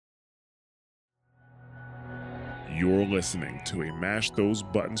You're listening to a Mash Those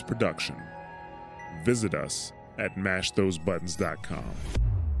Buttons production. Visit us at mashthosebuttons.com.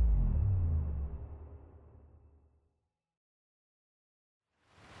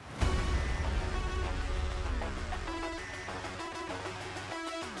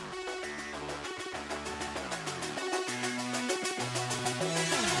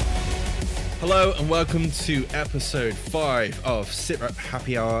 Hello and welcome to episode 5 of SitRep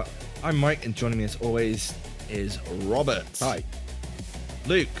Happy Hour. I'm Mike and joining me as always is Robert. Hi.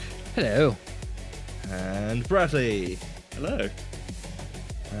 Luke. Hello. And Bradley. Hello.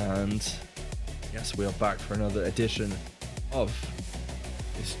 And yes, we are back for another edition of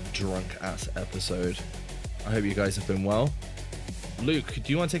this drunk ass episode. I hope you guys have been well. Luke,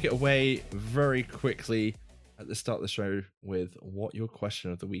 do you want to take it away very quickly at the start of the show with what your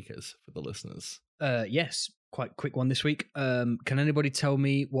question of the week is for the listeners? Yes, quite quick one this week. Can anybody tell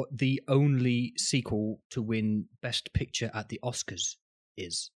me what the only sequel to win Best Picture at the Oscars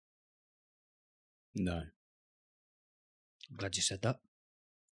is? No. I'm glad you said that.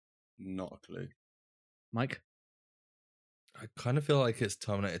 Not a clue. Mike? I kind of feel like it's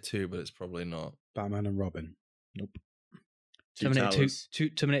Terminator 2, but it's probably not. Batman and Robin. Nope. Two Terminator Towers. 2,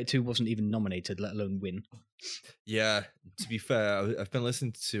 Terminator 2 wasn't even nominated, let alone win. Yeah, to be fair, I've been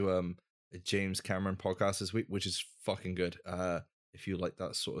listening to a James Cameron podcast this week, which is fucking good. If you like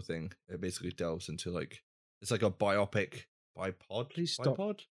that sort of thing, it basically delves into it's like a biopic bipod. Please stop.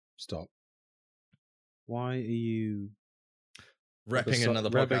 Bipod? Stop. Why are you Repping another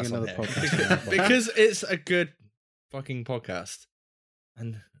podcast on here. podcast? because it's a good fucking podcast.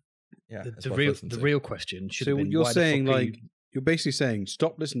 And yeah, it's worth listening The to. real question should So have been, you're why the saying fuck are like you're basically saying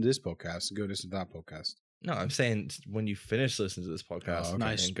stop listening to this podcast and go listen to that podcast. No, I'm saying when you finish listening to this podcast, Oh, okay.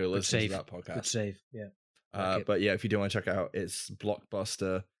 Nice. and go Good listen to save. that podcast. Good save, yeah. Like it. But yeah, if you do want to check it out, it's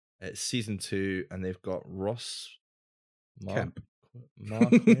Blockbuster. It's season 2, and they've got Ross Kemp.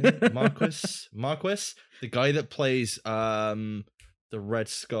 Marquis, the guy that plays the Red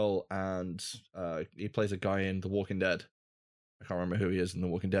Skull, and he plays a guy in The Walking Dead. I can't remember who he is in The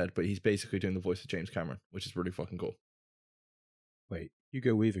Walking Dead, but he's basically doing the voice of James Cameron, which is really fucking cool. Wait,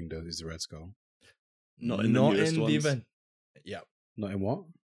 Hugo Weaving is the Red Skull. Not in the newest ones. event. Yeah, Not in what?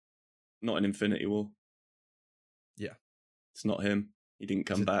 Not in Infinity War. Yeah. It's not him. He didn't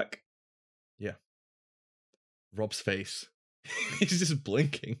come back. Rob's face. He's just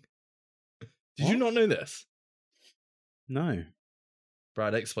blinking. Did you What? not know this? No.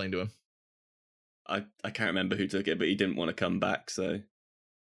 Brad, explain to him. I can't remember who took it, but he didn't want to come back, so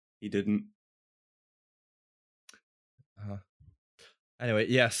he didn't. Anyway,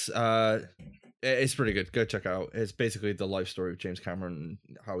 yes, it's pretty good. Go check it out. It's basically the life story of James Cameron,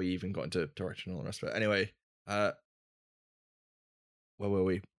 how he even got into direction and all the rest of it. Anyway, where were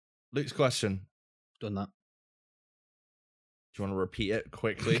we? Luke's question. Done that. Do you want to repeat it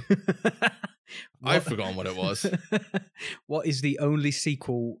quickly? I've forgotten what it was. What is the only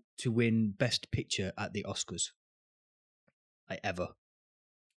sequel to win Best Picture at the Oscars? Ever.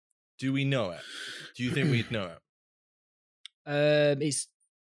 Do we know it? Do you think we'd know it? It's.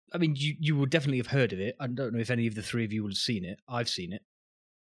 I mean, you will definitely have heard of it. I don't know if any of the three of you will have seen it. I've seen it.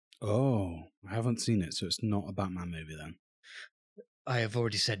 Oh, I haven't seen it, so it's not a Batman movie then. I have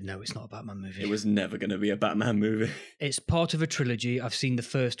already said no. It's not a Batman movie. It was never going to be a Batman movie. It's part of a trilogy. I've seen the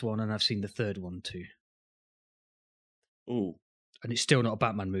first one and I've seen the third one too. Oh, And it's still not a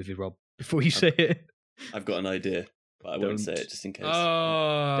Batman movie, Rob. Before you say it, I've got an idea, but I won't say Don't. it just in case.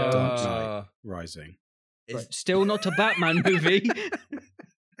 Dark Oh, Knight Rising. right, still not a Batman movie.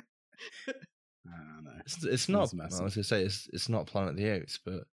 No. it's not. That's messy. I was going to say it's not Planet of the Apes,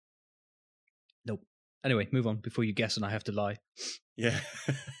 but Nope. Anyway, move on before you guess and I have to lie. Yeah.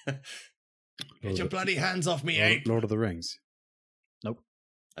 get your bloody hands off me, ape! Lord of the Rings.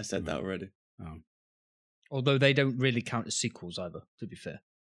 I said that already. Oh. Although they don't really count as sequels either, to be fair.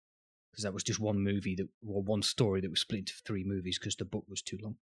 Because that was just one movie, one story that was split into 3 movies because the book was too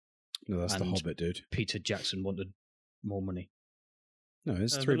long. No, that's The And- Hobbit, dude. Peter Jackson wanted more money. No,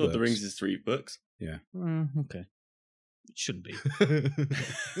 it's The 3 Lord of books. the Rings is 3 books. Okay. It shouldn't be.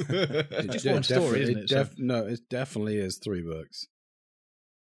 It just one story, isn't it? So- No, it definitely is 3 books.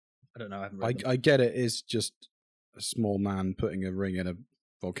 I don't know. I haven't read them. I get it. It's just a small man putting a ring in a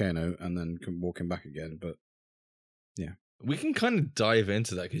volcano and then walking back again. But We can kind of dive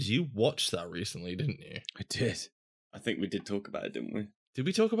into that because you watched that recently, didn't you? I did. I think we did talk about it, didn't we? Did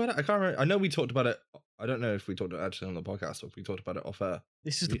we talk about it? I can't remember. I know we talked about it. I don't know if we talked about it actually on the podcast or if we talked about it off air.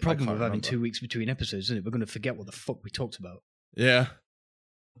 This is I the problem can't with having remember. 2 weeks between episodes, isn't it? We're going to forget what the fuck we talked about. Yeah.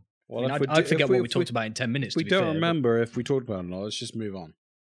 Well, I mean, I'd forget what we talked about in 10 minutes. If we to be don't fair, but- remember if we talked about it or not, let's just move on.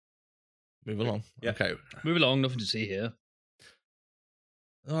 Move along. Yeah. Okay. Move along, nothing to see here.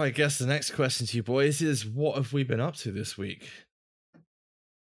 Oh, I guess the next question to you boys is, what have we been up to this week?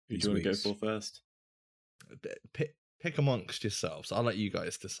 Who do you want to go for first? Pick amongst yourselves. I'll let you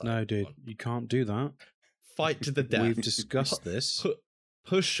guys decide. No, dude, you can't do that. Fight to the death. We've discussed this.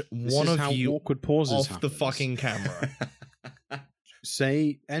 Push This one is of how you awkward pauses off the happens. fucking camera.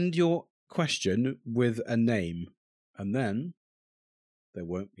 End your question with a name, and then there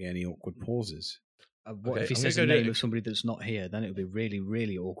won't be any awkward pauses. What Okay, if he I'm says gonna the go name to- of somebody that's not here? Then it would be really,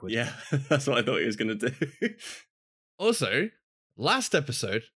 really awkward. Yeah, that's what I thought he was going to do. Also, last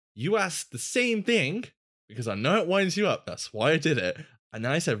episode, you asked the same thing because I know it winds you up. That's why I did it. And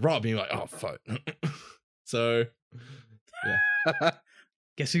then I said, Rob, and you're like, oh, fuck. So,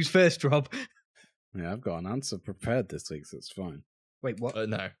 Guess who's first, Rob? Yeah, I've got an answer prepared this week, so it's fine. Wait, what?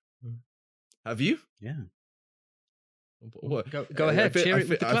 no. Have you? Yeah. What? Go ahead, cheer it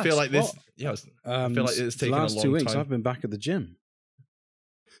with the I feel claps. like this. What? Yeah, I feel like it's the taken a last long 2 weeks. time. I've been back at the gym.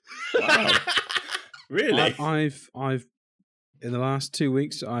 Wow. Really? I've in the last 2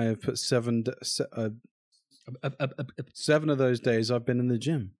 weeks I have put 7 of those days I've been in the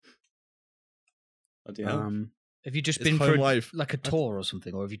gym. Bloody hell. Have you just It's been home for life. like a tour or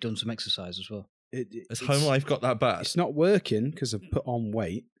something, or have you done some exercise as well? Has home life got that bad? It's not working because I've put on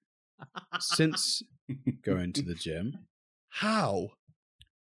weight since going to the gym. How?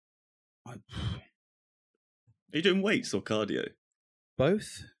 I, Are you doing weights or cardio?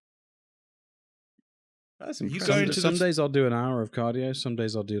 both. That's You impressive. going Some, to some the- days I'll do an hour of cardio. Some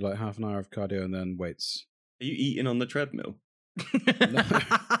days I'll do like half an hour of cardio and then weights. Are you eating on the treadmill?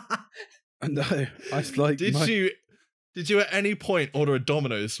 No, I like. Did you at any point order a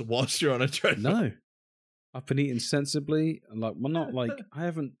Domino's whilst you're on a treadmill? No, I've been eating sensibly. And like, well, not like I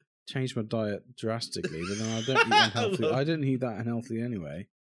haven't changed my diet drastically, but then I don't eat unhealthy. I didn't eat that unhealthy anyway.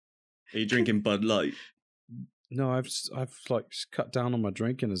 Are you drinking Bud Light? No, I've like cut down on my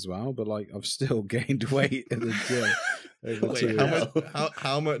drinking as well, but like I've still gained weight in the gym. over 2 Wait, weeks.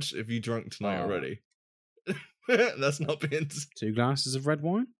 how much have you drunk tonight Oh. already? That's not being. 2 glasses of red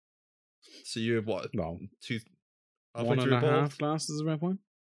wine. So you have what? Well, Two. 1.5 glasses of red wine.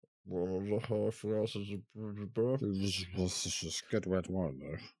 1.5 glasses of. It's just good red wine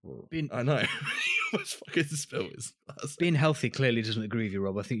though. I know. You must fucking spill his glass. Being healthy clearly doesn't agree with you,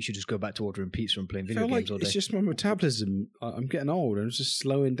 Rob. I think you should just go back to ordering pizza and playing I video feel like games all day. it's just my metabolism. I'm getting old and it's just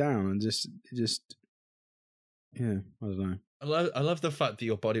slowing down and just yeah, I don't know. I love the fact that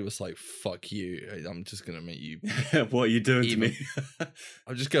your body was like, "Fuck you! I'm just gonna make you. What are you doing to me?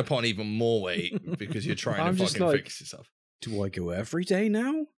 I'm just gonna put on even more weight because you're trying I'm to just fucking like- fix yourself." Do I go every day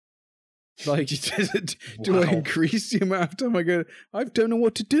now? Like, do I Wow. increase the amount of time I go? I don't know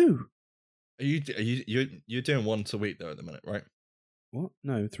what to do. You're doing once a week though at the minute, right? What?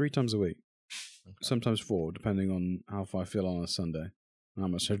 No, 3 times a week. Okay. Sometimes 4, depending on how I feel on a Sunday. How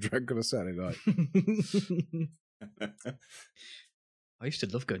much I drank on a Saturday night. I used to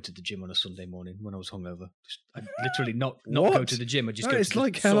love going to the gym on a Sunday morning when I was hungover. I'd literally not What? go to the gym. I just No, go it's to the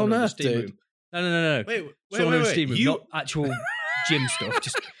like hell on sauna and the earth, steam dude. room. No. Wait, Sauna and steam room, You not actual gym stuff.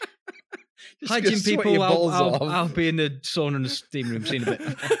 Just Just hi, go gym sweat people. your balls off. I'll be in the sauna and the steam room. Seen a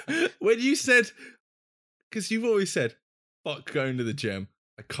bit. when you said, because you've always said, "Fuck going to the gym.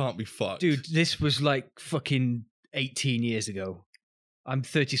 I can't be fucked." Dude, this was like fucking 18 years ago. I'm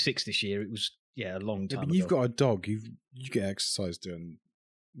 36 this year. It was a long Yeah, time but you've ago. got a dog. You get exercise doing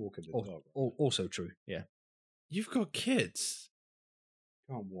walking the dog. Also true. Yeah. you've got kids.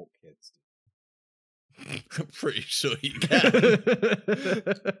 Can't walk kids. I'm pretty sure you can.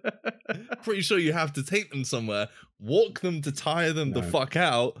 Pretty sure you have to take them somewhere, walk them to tire them the No. fuck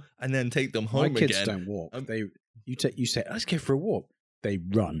out, and then take them home My kids again. don't walk. Um, You say let's go for a walk. They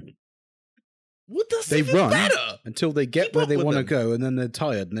run What does They even run. matter? until they get Keep where up they with want to them. go, and then they're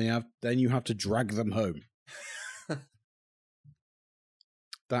tired, and then you have to drag them home.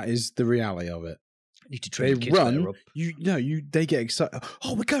 That is the reality of it. Need to They train your kids better, run. Rob. They get excited.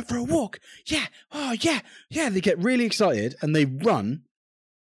 Oh, we're going for a walk. Yeah. Oh, yeah. Yeah. They get really excited and they run.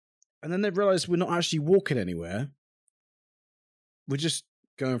 And then they realize we're not actually walking anywhere. We're just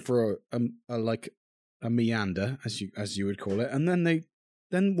going for a meander, as you would call it. And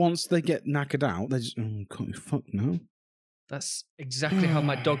then once they get knackered out, they just can't be fucked now. That's exactly how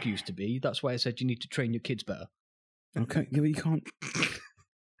my dog used to be. That's why I said you need to train your kids better. Okay, yeah, but you can't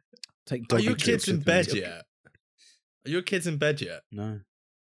take. Are doggy your kids trips in with bed me. yet? Are your kids in bed yet? No,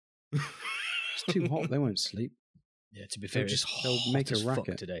 it's too hot. They won't sleep. Yeah, to be fair, They'll it's just- they'll hot make a as fuck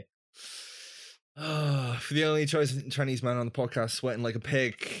racket. today. For the only Chinese man on the podcast, sweating like a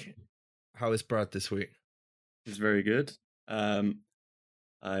pig. How is Brad this week? It's very good.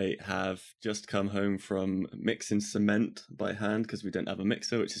 I have just come home from mixing cement by hand because we don't have a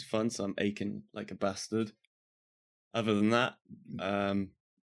mixer, which is fun. So I'm aching like a bastard. Other than that,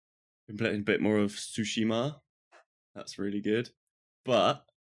 been playing a bit more of Tsushima. That's really good. But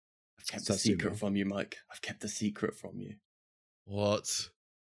I've kept a secret from you, Mike. I've kept a secret from you. What?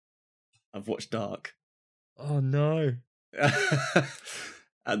 I've watched Dark. Oh no!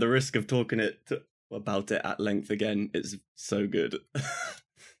 At the risk of talking about it at length again, it's so good.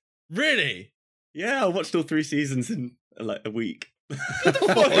 Really? Yeah, I watched all 3 seasons in like a week. Get the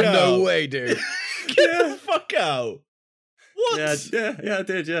fuck out! No way, dude. Get the fuck out! What? Yeah, I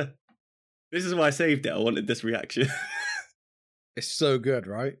did. Yeah, this is why I saved it. I wanted this reaction. It's so good,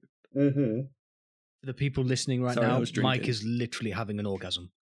 right? Mm-hmm. For the people listening right Sorry, I now, was drinking. Mike is literally having an orgasm.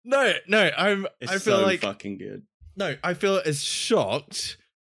 No. I It's feel so like fucking good. no. I feel as shocked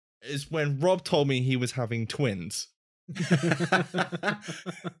as when Rob told me he was having twins.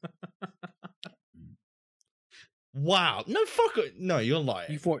 Wow. No, fuck it. No, you're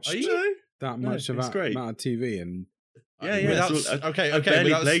lying. You've watched Are you? that No, much of it's that great. amount of TV and Yeah. Without- it's all- okay. I barely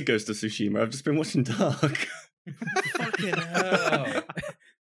without- played Ghost of Tsushima. I've just been watching Dark. Fucking hell.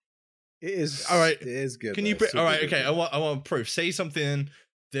 it is All right. It is good. Can you? though. All right. Super Okay. good. I want proof. Say something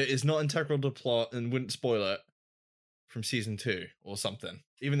that is not integral to plot and wouldn't spoil it from season 2 or something.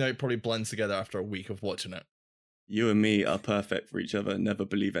 Even though it probably blends together after a week of watching it. You and me are perfect for each other. Never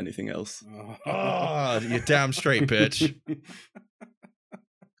believe anything else. Oh, you're damn straight, bitch.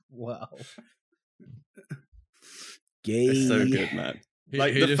 Wow. Gay. It's so good, man.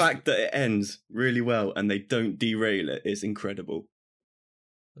 Like He the just- fact that it ends really well and they don't derail it is incredible.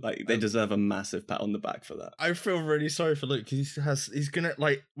 Like they deserve a massive pat on the back for that. I feel really sorry for Luke because he's gonna,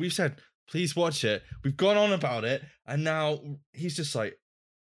 like, we've said, please watch it. We've gone on about it, and now he's just like,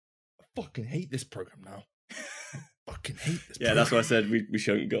 I fucking hate this program now. Fucking hate this. Yeah, that's why I said we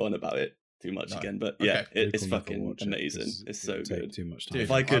shouldn't go on about it too much No. again. But yeah, Okay. it's Luke will never fucking watch it amazing. 'cause It's it so would take good. Too much time. Dude,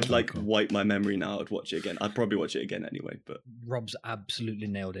 If I could I'm like cool. wipe my memory now, I'd watch it again. I'd probably watch it again anyway. But Rob's absolutely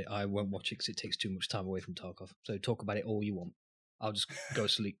nailed it. I won't watch it because it takes too much time away from Tarkov. So talk about it all you want. I'll just go to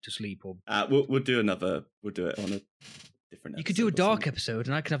sleep, or we'll do another. We'll do it on a different. you could do a episode or dark something. episode,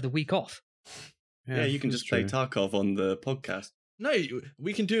 and I can have the week off. Yeah, you can that's just play true. Tarkov on the podcast. No,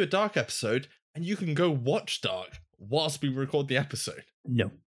 we can do a Dark episode, and you can go watch Dark whilst we record the episode. No.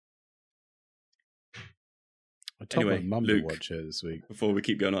 I told Anyway, my mum Luke. to watch it this week. Before we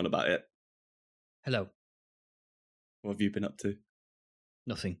keep going on about it, Hello. what have you been up to?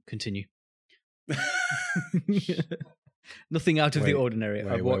 Nothing. Continue. Nothing out of the Wait, ordinary.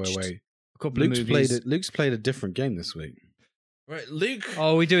 I watched wait. a couple Luke's of movies. Luke's played a different game this week. Right, Luke.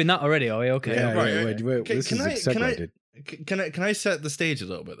 Oh, are we doing that already? Are we okay? Yeah, right, yeah, right. wait, Okay, this can is I- can I- segmented. Can I set the stage a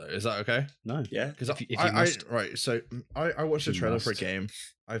little bit though? Is that okay? No. Yeah, Because If you must. right, so I watched the You trailer for a must. game.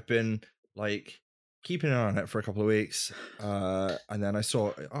 I've been like keeping an eye on it for a couple of weeks, and then I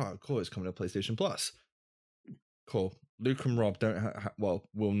saw, oh, cool, it's coming to PlayStation Plus. Cool. Luke and Rob don't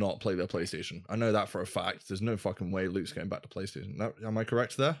will not play their PlayStation. I know that for a fact. There's no fucking way Luke's going back to PlayStation. Am I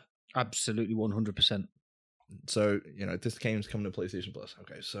correct there? Absolutely 100%. So this game's coming to PlayStation Plus.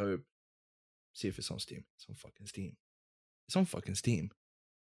 Okay, so see if it's on Steam. It's on fucking Steam. It's on fucking Steam.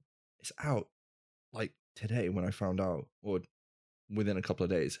 It's out like today when I found out, or within a couple of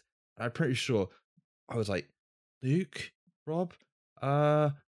days. And I'm pretty sure I was like, Luke, Rob,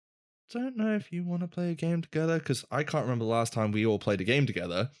 don't know if you want to play a game together, because I can't remember the last time we all played a game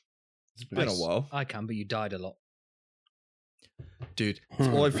together. It's been a Nice. while. I can, but you died a lot. Dude, it's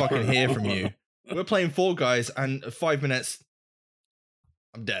all I fucking hear from you. We're playing Fall Guys, and 5 minutes,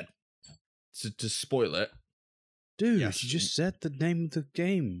 I'm dead. So to spoil it, Dude, Yes. you just said the name of the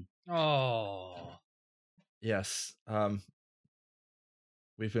game. Oh. yes,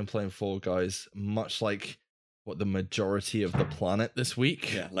 we've been playing Fall Guys, much like what the majority of the planet this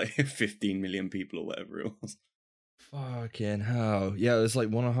week. yeah, like 15 million people or whatever it was. Fucking hell. Yeah, there's like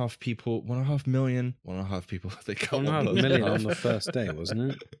 1.5 people, 1.5 million, 1.5 people. They got 1.5 million on the first day,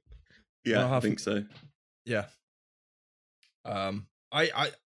 wasn't it? Yeah, Well, I think so. Yeah.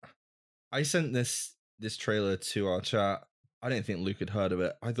 I sent this trailer to our chat. I didn't think Luke had heard of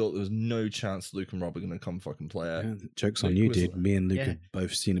it. I thought there was no chance Luke and Rob are going to come fucking play it. Yeah, joke's on Luke you, was dude. like- Me and Luke Yeah. had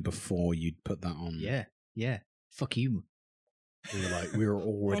both seen it before you'd put that on. Yeah. Fuck you. We were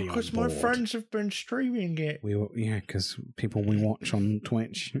already on Because board. my friends have been streaming it. We were, because people we watch on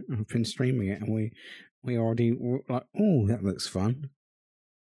Twitch have been streaming it, and we already were like, oh, that looks fun.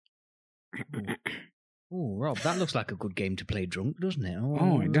 Oh, Rob, that looks like a good game to play drunk, doesn't it?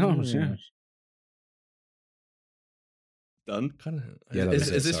 Oh, it does, yeah. Done. Kind of. Yeah, that was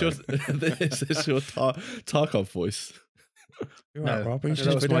is it, this your is this your Tarkov voice? You're No. right, Rob. That He's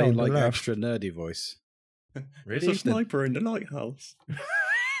just was been my on the like left. extra nerdy voice. There's a sniper in the lighthouse.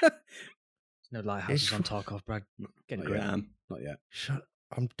 There's no lighthouses on Tarkov, Brad. Get a Not grip. yet. Not yet. Shut.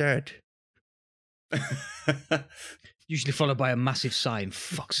 I'm dead. Usually followed by a massive sigh.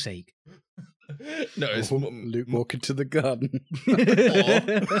 Fuck's sake. No, it's Luke walking to the garden.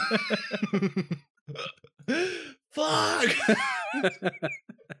 Fuck.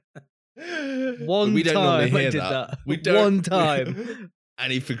 One we don't time normally I hear did that. that. We don't. One time.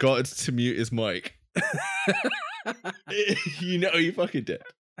 And he forgot to mute his mic. You know you fucking did.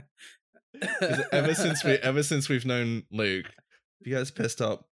 'Cause ever since we've known Luke, he gets pissed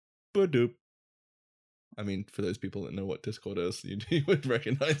up. Ba-doop. I mean, for those people that know what Discord is, you would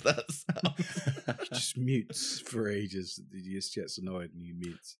recognize that sound. He just mutes for ages. He just gets annoyed and he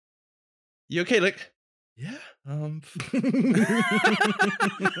mutes. You okay, Luke? Yeah.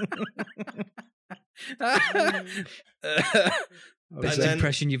 Best then-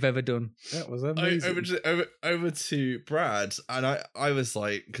 impression you've ever done. That was amazing. over to Brad, and I was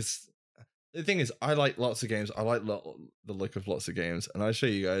like, because the thing is, I like lots of games. I like the look of lots of games, and I show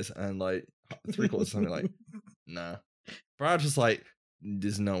you guys, and like 3/4 of something like, nah. Brad was like,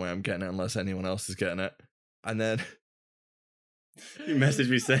 there's no way I'm getting it unless anyone else is getting it, and then You messaged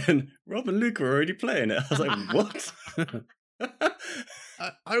me saying, Rob and Luke are already playing it. I was like, what?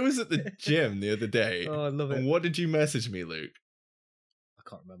 I was at the gym the other day. Oh, I love And what did you message me, Luke? I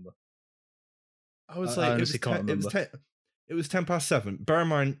can't remember. I was I like, honestly can't remember. It was 10:07. Bear in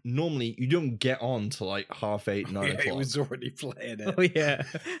mind, normally you don't get on till like 8:30, 9 Yeah, o'clock. he was already playing it. Oh yeah.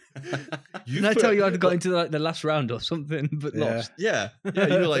 You Didn't I put- tell you I'd got into like the last round or something, but Yeah. lost? Yeah, you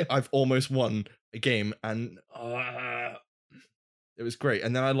were like, I've almost won a game, and it was great.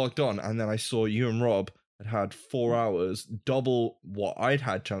 And then I logged on, and then I saw you and Rob had 4 hours, double what I'd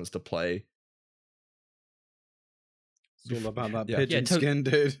had chance to play. It's all about that Yeah. pigeon Yeah, skin,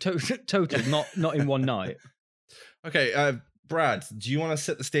 dude. Total, not in one night. Okay, Brad, do you want to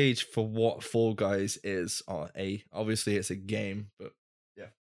set the stage for what Fall Guys is? Obviously, it's a game, but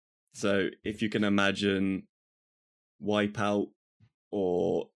So if you can imagine Wipeout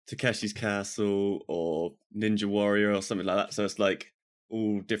or Takeshi's Castle or Ninja Warrior or something like that. So it's like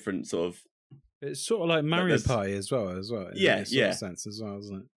all different sort of. It's sort of like Mario there's- Party as well. in Yeah, a sort yeah. of sense as well,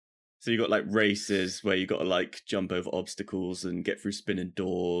 isn't it? So you got like races where you got to like jump over obstacles and get through spinning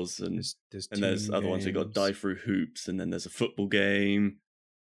doors, and there's team other ones where you got to games. dive through hoops, and then there's a football game.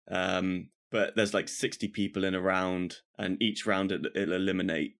 But there's like 60 people in a round, and each round it'll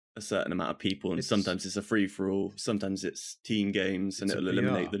eliminate a certain amount of people, and It's- sometimes it's a free for all, sometimes it's team games, and It's a it'll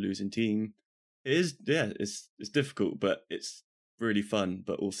eliminate VR. the losing team. It is, yeah, it's difficult, but it's really fun,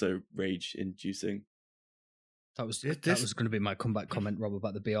 but also rage inducing. That was This- that was going to be my comeback comment, Rob,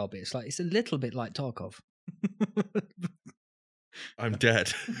 about the BR bit. It's like it's a little bit like Tarkov. I'm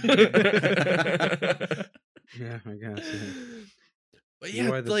dead. Yeah, I guess. Yeah. But You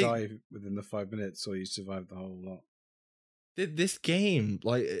yeah, either like die within the 5 minutes or you survive the whole lot. this game,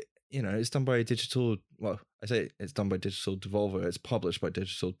 like it's done by a digital. Well, I say it's done by Digital Devolver. It's published by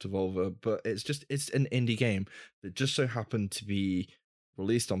Digital Devolver, but it's an indie game that just so happened to be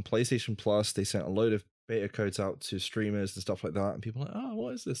released on PlayStation Plus. They sent a load of beta codes out to streamers and stuff like that, and people are like, oh,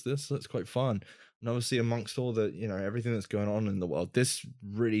 what is this? This looks quite fun. And obviously, amongst all the everything that's going on in the world, this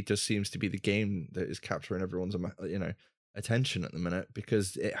really just seems to be the game that is capturing everyone's attention at the minute,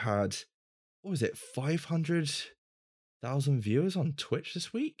 because it had, what was it, 500,000 viewers on Twitch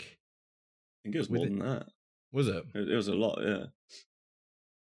this week? I think it was more than that. Was it? It was a lot, yeah.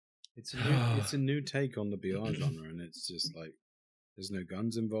 It's a new take on the BR genre, and it's just like there's no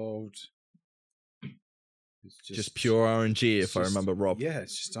guns involved. It's Just pure RNG, if I just- remember Rob. Yeah,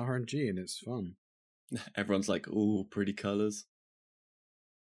 it's just RNG and it's fun. Everyone's like, "Ooh, pretty colors."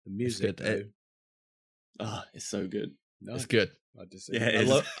 The music, good. though, Ah, it's so good. no, It's good. I disagree. Yeah, it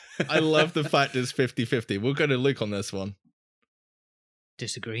I is. I love the fact it's 50-50. We'll go to Luke on this one.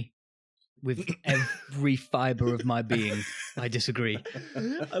 Disagree. With every fiber of my being, I disagree.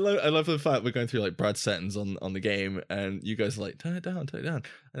 I love the fact we're going through like Brad's settings on the game, and you guys are like, turn it down, and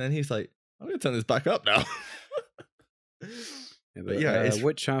then he's like, I'm gonna turn this back up now. Yeah, But yeah, it's-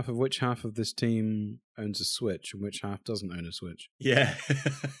 which half of this team owns a Switch and which half doesn't own a Switch? Yeah.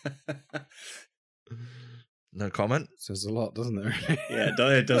 No comment. Says a lot, doesn't it? Yeah,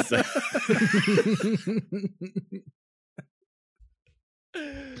 it does say.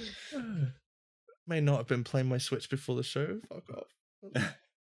 May not have been playing my Switch before the show. Fuck off.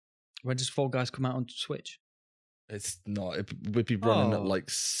 When does Fall Guys come out on Switch? It's not. It would be running at Oh. like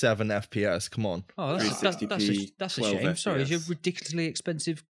 7 FPS. Come on. Oh, that's a 360p, shame. 12 Sorry, it's a FPS. ridiculously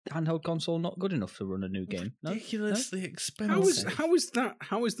expensive handheld console not good enough to run a new game? No? Ridiculously How expensive. is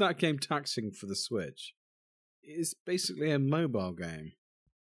that game taxing for the Switch? It's basically a mobile game.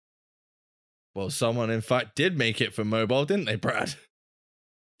 Well, someone in fact did make it for mobile, didn't they, Brad?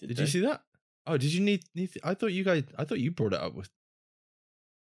 Did you see that? Oh, did you need I thought you brought it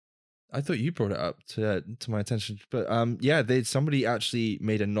up to my attention. But yeah, somebody actually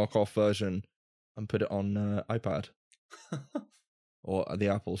made a knockoff version and put it on iPad or the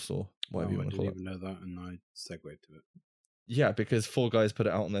Apple Store, whatever you want to call it. I didn't even know that, and I segued to it. Yeah, because Four Guys put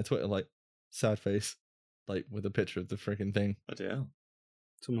it out on their Twitter, like sad face, like with a picture of the freaking thing. Oh dear.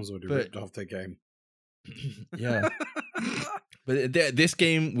 Someone's already ripped off their game. Yeah. But this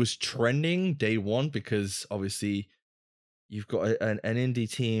game was trending day one because obviously you've got an indie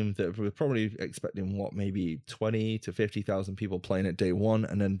team that were probably expecting maybe 20 to 50,000 people playing it day one,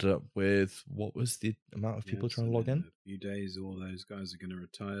 and ended up with what was the amount of people trying to log in? A few days, all those guys are going to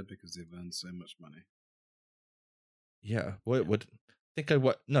retire because they've earned so much money. Yeah.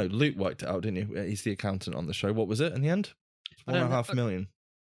 No, Luke worked it out, didn't you? He's the accountant on the show. What was it in the end? $1.5 million.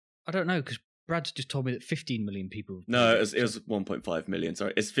 I don't know, because Brad's just told me that 15 million people. No, it was 1.5 million.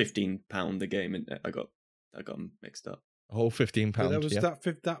 Sorry, it's £15 a game, and I got them mixed up. A whole £15.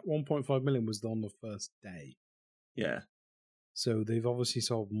 That 1.5 million was on the first day. Yeah. So they've obviously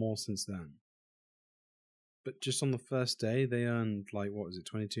sold more since then. But just on the first day, they earned, like, what was it,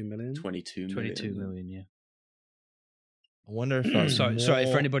 22 million? 22 million, yeah. I wonder if that's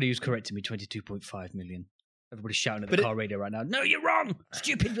sorry, for anybody who's correcting me, 22.5 million. Everybody's shouting at the car radio right now. No, you're wrong,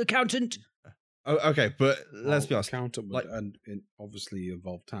 stupid accountant. Oh, okay, but let's be honest. Accountant and obviously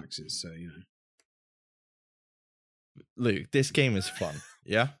involve taxes, so you know. Luke, this game is fun.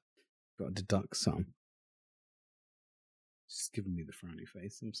 Yeah, got to deduct some. Just giving me the frowny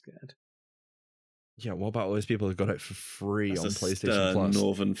face. I'm scared. Yeah, what about all those people who got it for free on PlayStation stern Plus?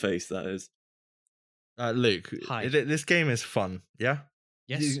 Northern face, that is. Luke, this game is fun. Yeah.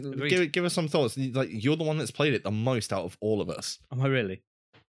 Yes. Give us some thoughts. Like, you're the one that's played it the most out of all of us. Am I really?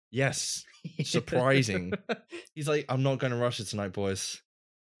 Yes. Surprising. He's like, I'm not going to Russia tonight, boys.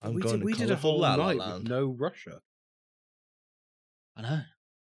 We did a whole night with no Russia. I know.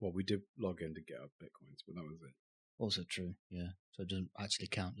 Well, we did log in to get our bitcoins, but that was it. Also true, yeah. So it doesn't actually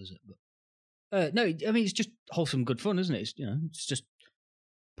count, does it? But no, I mean, it's just wholesome, good fun, isn't it? It's, it's just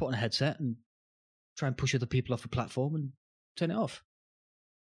put on a headset and try and push other people off a platform and turn it off.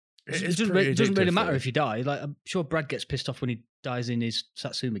 It doesn't really matter if you die. Like, I'm sure Brad gets pissed off when he dies in his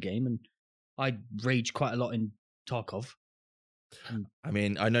Satsuma game, and I rage quite a lot in Tarkov. I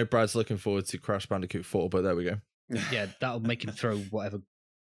mean, I know Brad's looking forward to Crash Bandicoot 4, but there we go. Yeah, that'll make him throw whatever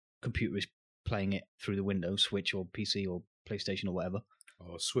computer is playing it through the window, Switch or PC or PlayStation or whatever.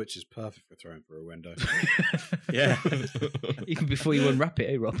 Oh, Switch is perfect for throwing through a window. Yeah. Even before you unwrap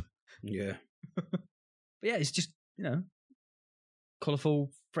it, Rob? Yeah. But yeah, it's just,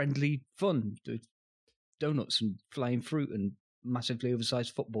 colourful, friendly fun. Donuts and flying fruit and massively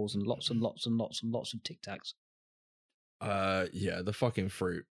oversized footballs and lots and lots and lots and lots of Tic Tacs. Yeah, the fucking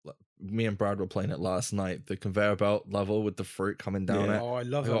fruit. Me and Brad were playing it last night. The conveyor belt level with the fruit coming down it. Oh, I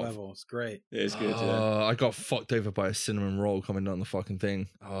love that level. It's great. It is good, yeah. I got fucked over by a cinnamon roll coming down the fucking thing.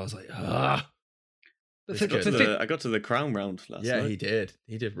 I was like, ah. I got to the crown round last night. Yeah, he did.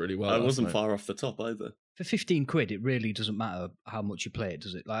 He did really well. I wasn't far off the top either. For 15 quid, it really doesn't matter how much you play it,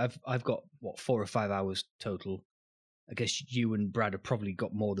 does it? Like I've got 4 or 5 hours total. I guess you and Brad have probably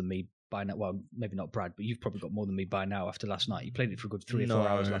got more than me by now. Well, maybe not Brad, but you've probably got more than me by now after last night. You played it for a good 3 or 4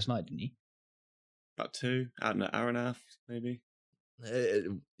 hours last night, didn't you? About 2, an hour and a half, maybe.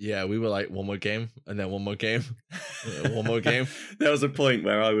 Yeah, we were like, one more game, and then one more game, one more game. There was a point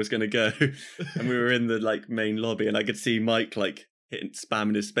where I was going to go, and we were in the main lobby, and I could see Mike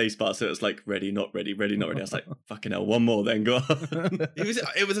spamming his spacebar, so it was like ready, not ready, ready, not ready. I was like, fucking hell, one more, then go on.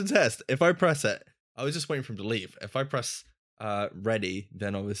 It was a test. If I press it, I was just waiting for him to leave. If I press ready,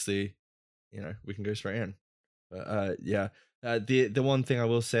 then obviously, we can go straight in. But yeah, the one thing I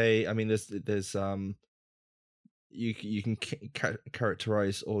will say, I mean, there's you can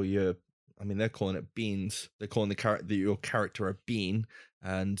characterize all your. I mean, they're calling it beans. They're calling your character a bean,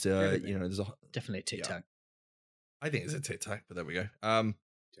 and there's definitely a Tic Tac. I think it's a Tic Tac, but there we go.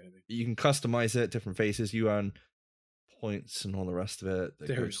 You can customize it, different faces. You earn points and all the rest of it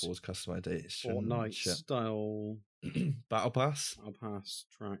that goes towards customization. Fortnite style battle pass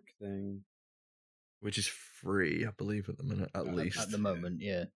track thing, which is free, I believe, at the minute, at least. At the moment,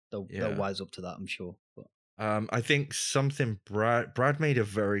 yeah. They'll wise up to that, I'm sure. But I think something Brad made a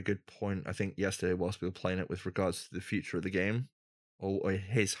very good point, I think, yesterday whilst we were playing it with regards to the future of the game, or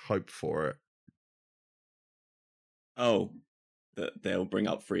his hope for it. Oh, that they'll bring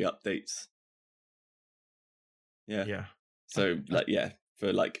out free updates. Yeah. Yeah. So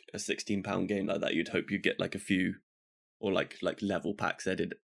for like a £16 game like that, you'd hope you get like a few, or like level packs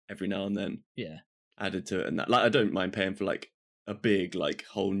added every now and then. Yeah. Added to it, and that, like, I don't mind paying for like a big like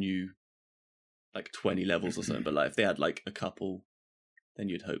whole new like 20 levels or something, but like if they had like a couple, then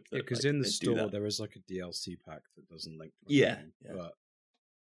you'd hope that because like, in the they'd do store that. there is like a DLC pack that doesn't link to Yeah, anything, yeah. but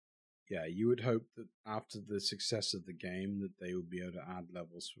yeah, you would hope that after the success of the game that they would be able to add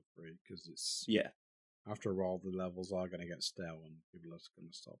levels for free, because it's after a while the levels are going to get stale and people are going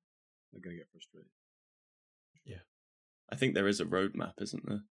to stop. They're going to get frustrated. I think there is a roadmap, isn't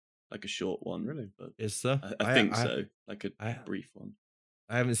there? Like a short one. Really? But Is there? I think so. Like a brief one.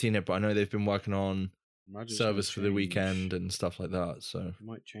 I haven't seen it, but I know they've been working on Imagine it's service gonna for the change. weekend and stuff like that. So It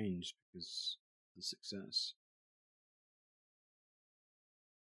might change because of the success.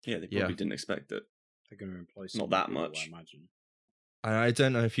 Yeah, they probably didn't expect it. They're going to employ Not that people, much. I imagine. I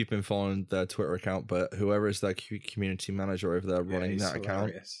don't know if you've been following their Twitter account, but whoever is their community manager over there running he's that account,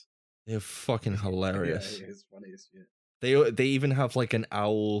 hilarious. they're fucking hilarious. Yeah, it's funny as shit. They even have like an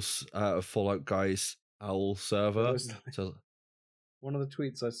Owls Fallout Guys Owl server. was like- So One of the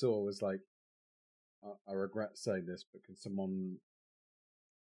tweets I saw was like, I regret saying this, but can someone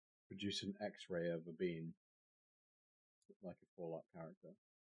produce an X-ray of a bean like a Fallout character?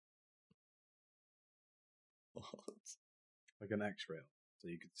 Like an X-ray, so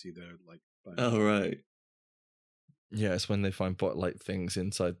you could see their like bones. Oh right. yeah, it's when they find bot like things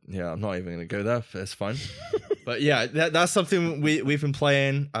inside. Yeah, I'm not even gonna go there. It's fine. But yeah, that's something we've been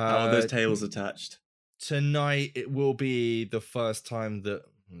playing. How are those tails attached? Tonight it will be the first time that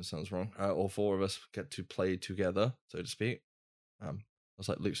sounds wrong. All four of us get to play together, so to speak. I was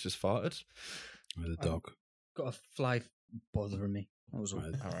like, Luke's just farted. With a dog. Got a fly bothering me. That was all.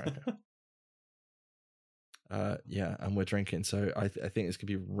 All right. Yeah, and we're drinking, so I think it's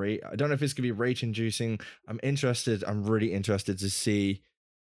gonna be I don't know if it's gonna be rage inducing. I'm really interested to see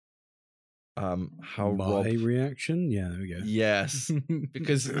how My Rob reaction? Yeah, there we go. yes,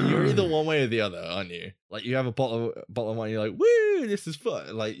 because you're either one way or the other, aren't you? Like you have a bottle of wine, you're like, woo, this is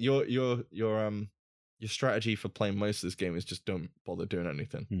fun. Like your strategy for playing most of this game is just don't bother doing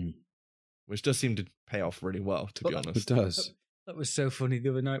anything, which does seem to pay off really well, to be honest. It does. That was so funny the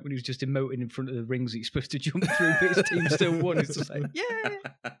other night when he was just emoting in front of the rings that he's supposed to jump through, but his team still won. It's just like, yeah.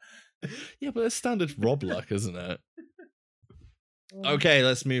 Yeah, but it's standard Rob luck, isn't it? Okay,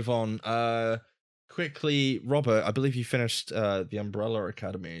 let's move on. Quickly, Robert, I believe you finished the Umbrella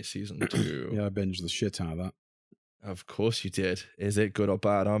Academy season 2. Yeah, I binged the shit out of that. Of course you did. Is it good or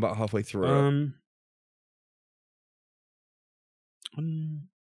bad? I'm about halfway through it.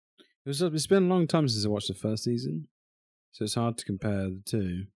 It's been a long time since I watched the first season, so it's hard to compare the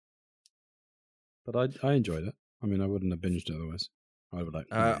two. But I enjoyed it. I mean, I wouldn't have binged it otherwise. I would like.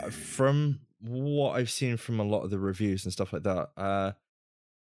 From what I've seen from a lot of the reviews and stuff like that,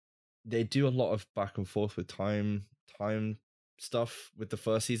 they do a lot of back and forth with time stuff with the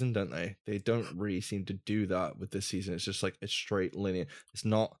first season, don't they? They don't really seem to do that with this season. It's just like a straight linear. It's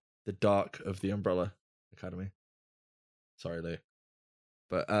not the dark of the Umbrella Academy. Sorry, Lou.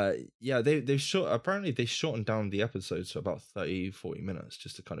 But yeah, they've apparently they shortened down the episodes to about 30-40 minutes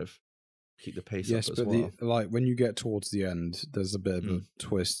just to kind of keep the pace up as well. Yes, but like when you get towards the end, there's a bit of a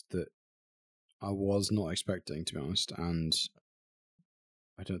twist that I was not expecting, to be honest, and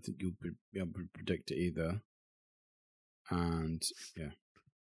I don't think you'll be able to predict it either. And yeah,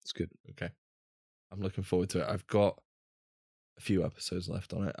 it's good. Okay, I'm looking forward to it. I've got a few episodes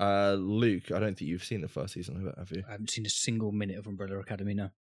left on it. Luke, I don't think you've seen the first season of it, have you? I haven't seen a single minute of Umbrella Academy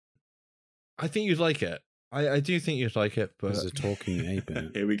now. I think you'd like it. I do think you'd like it, but There's a talking ape in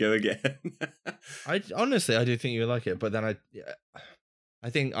it. Here we go again. I honestly do think you'd like it, but then I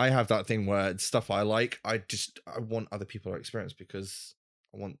think I have that thing where it's stuff I like, I want other people to experience because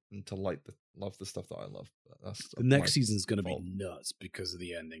I want them to love the stuff that I love. That's The next season's going to be nuts because of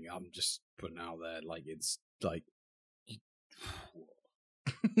the ending. I'm just putting out there, like it's like.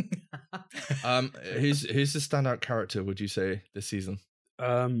 Who's the standout character, would you say, this season?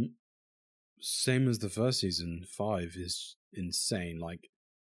 Same as the first season. 5 is insane. Like,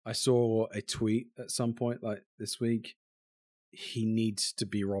 I saw a tweet at some point, like this week. He needs to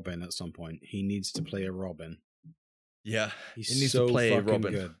be Robin at some point. He needs to play a Robin. Yeah, He needs so to play a fucking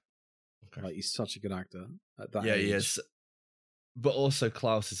Robin. good. Okay. Like, he's such a good actor at that Yeah, age. he is. But also,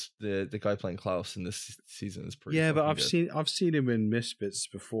 Klaus is the guy playing Klaus in this season is pretty. Yeah, but fucking good. I've seen him in Misfits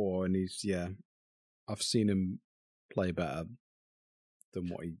before, and I've seen him play better than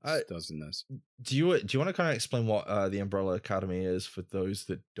what he does in this. Do you want to kind of explain what the Umbrella Academy is for those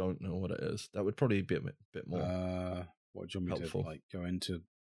that don't know what it is? That would probably be a bit more. What do you want me Helpful. to like go into?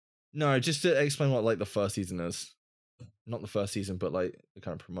 No, just to explain what like the first season is. Not the first season, but like the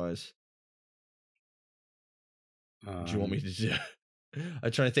kind of premise. Do you want me to do?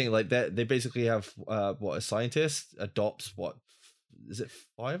 I'm trying to think. Like they basically have what a scientist adopts what is it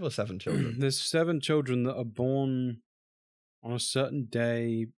 5 or 7 children? There's 7 children that are born on a certain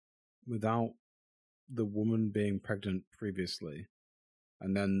day without the woman being pregnant previously,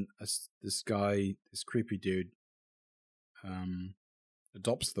 and then this creepy dude,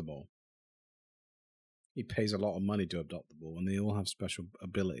 adopts them all. He pays a lot of money to adopt them all, and they all have special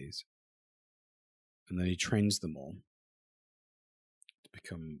abilities. And then he trains them all to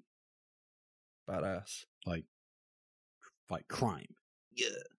become Badass. like fight crime. Yeah.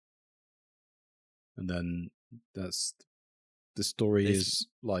 And then that's the story is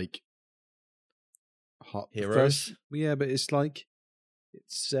like Heroes? yeah, but it's like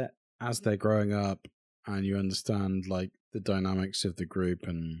it's set as they're growing up, and you understand like the dynamics of the group,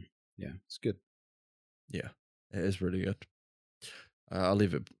 and yeah, it's good. Yeah, it is really good. I'll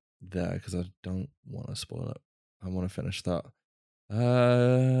leave it there because I don't want to spoil it. I want to finish that.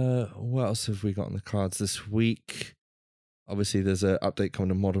 What else have we got on the cards this week? Obviously, there's an update coming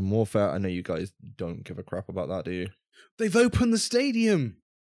to Modern Warfare. I know you guys don't give a crap about that, do you? They've opened the stadium,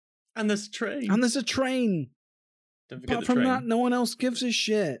 And there's a train. and there's a train. Don't forget Apart the from train. that, no one else gives a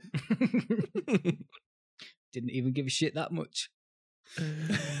shit. Didn't even give a shit that much.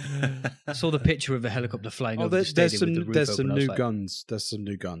 I saw the picture of a helicopter flying over the there's stadium with the roof there's open. some I was new like, guns. There's some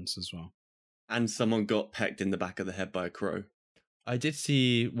new guns as well. And someone got pecked in the back of the head by a crow. I did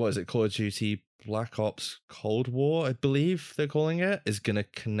see, what is it, Call of Duty Black Ops Cold War, I believe they're calling it, is going to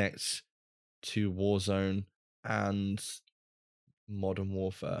connect to Warzone and Modern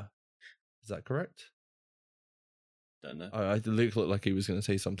Warfare. Is that correct? Don't know. Luke looked like he was going to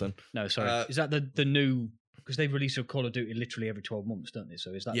say something. No, sorry. Is that the new? Because they release a Call of Duty literally every 12 months, don't they?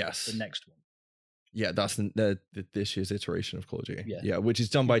 So is that Yes. the next one? Yeah, that's the this year's iteration of Call of Duty. Yeah. Which is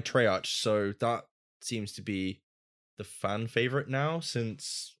done by Treyarch. So that seems to be the fan favorite now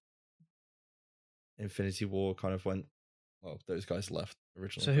since Infinity War kind of went. Well, those guys left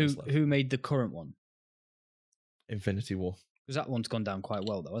originally. So who made the current one? Infinity War. Because that one's gone down quite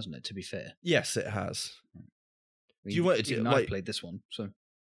well, though, hasn't it? To be fair, Yes, it has. I Do you want to even I played this one, so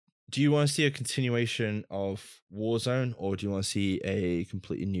Do you want to see a continuation of Warzone, or do you want to see a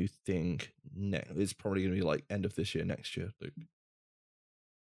completely new thing? It's probably going to be like end of this year, next year, Luke.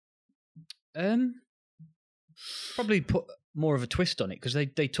 probably put more of a twist on it because they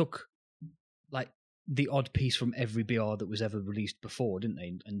took like the odd piece from every BR that was ever released before, didn't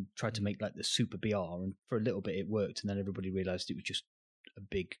they? And tried to make like the super BR, and for a little bit it worked, and then everybody realised it was just a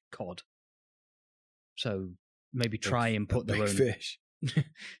big COD. So maybe try and put their own fish.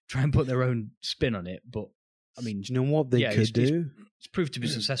 try and put their own spin on it. But I mean, Do you know what they could do? it's proved to be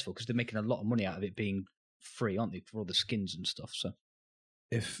successful because they're making a lot of money out of it being free, aren't they, for all the skins and stuff? So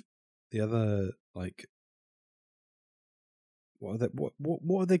If the other like what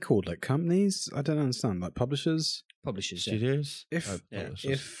are they called? Like companies? I don't understand. Like publishers? publishers, yeah. Studios? If publishers.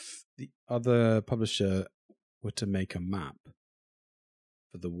 if the other publisher were to make a map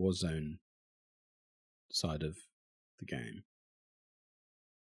for the Warzone side of the game,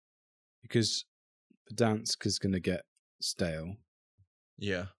 because Verdansk is going to get stale.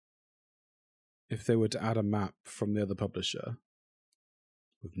 Yeah. If they were to add a map from the other publisher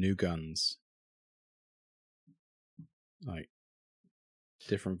with new guns, like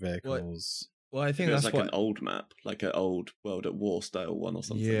different vehicles. Well, I think It was that's like what. an old map, like an old World at War style one or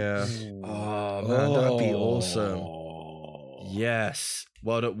something. Yeah. Oh man, that'd be awesome. Yes.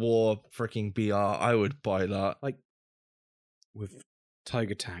 World at War, freaking BR. I would buy that. Like with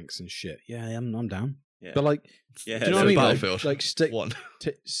tiger tanks and shit. Yeah, I'm down. Yeah. But like, Yeah, do you know what I so mean? Battlefield. Like stick, One.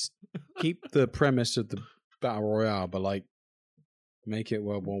 keep the premise of the battle royale, but like make it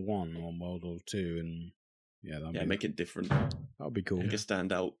World War One or World War Two, and yeah, make it different. that would be cool. Make it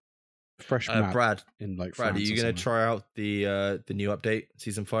stand out. Fresh map Brad, in like are France you or going something. to try out the new update,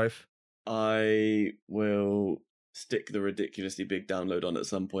 season 5? I will stick the ridiculously big download on at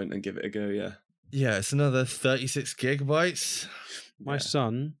some point and give it a go. Yeah. Yeah, it's another 36 gigabytes. My Yeah.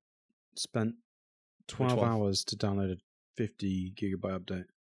 son spent 12 one? hours to download a 50 gigabyte update.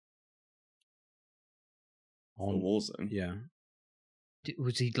 For Warzone. Yeah.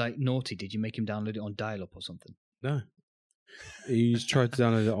 Was he like naughty? Did you make him download it on dial-up or something? No. He's tried to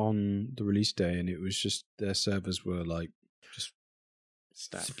download it on the release day, and it was just their servers were like just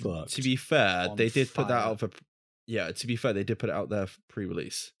Stacked. fucked. To be fair, On they did put that fire. out for. Yeah, to be fair, they did put it out there for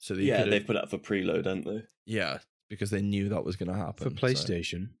pre-release, so they Yeah, could've- they've put it up for preload, haven't they? yeah, because they knew that was going to happen. for so-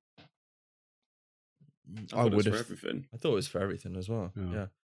 PlayStation. I would would have have. for everything. I thought it was for everything as well. Yeah. Yeah,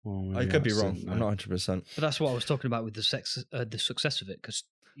 Well, I maybe could be wrong. accident, I'm no. not 100%. But that's what I was talking about with the success of it, because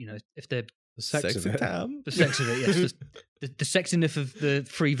if they're The sex of it. Tam. the sex of it, yes, the sexiness of the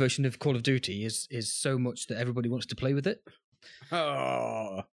free version of Call of Duty is so much that everybody wants to play with it.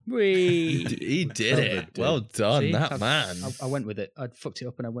 Oh, He Whee! did it. Covered, dude. Well done, See? that man. I went with it. I fucked it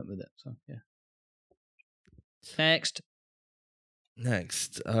up and I went with it. So yeah. Next.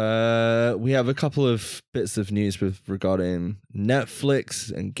 Next, we have a couple of bits of news regarding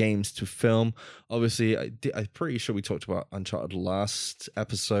Netflix and games to film. Obviously, I'm pretty sure we talked about Uncharted last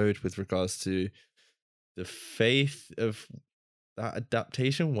episode with regards to the faith of that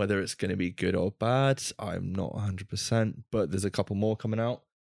adaptation, whether it's going to be good or bad. I'm not 100%, but there's a couple more coming out.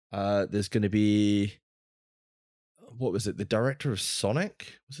 There's going to be, what was it? The director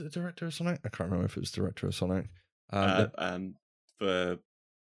Sonic? Was it the director of Sonic? I can't remember if it was the director of Sonic. For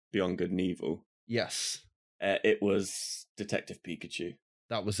Beyond Good and Evil, Yes, it was Detective Pikachu.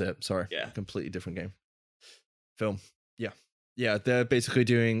 that was it. Sorry. Yeah. Completely different game. Film. Yeah. Yeah, they're basically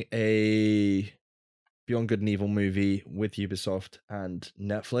doing a Beyond Good and Evil movie with Ubisoft and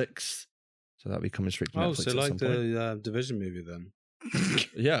Netflix. So that'll be coming straight to Netflix so at like some point. the Division movie then.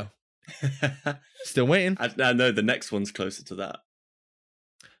 Yeah. Still waiting. I know the next one's closer to that.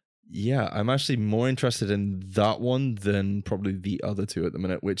 Yeah, I'm actually more interested in that one than probably the other two at the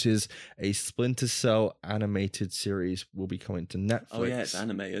minute, which is a Splinter Cell animated series will be coming to Netflix. Oh yeah, it's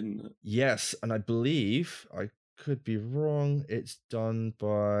anime, isn't it? Yes, and I believe, I could be wrong, it's done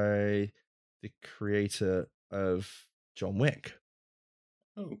by the creator of John Wick.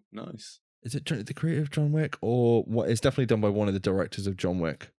 Oh, nice. Is it the creator of John Wick, or what? It's definitely done by one of the directors of John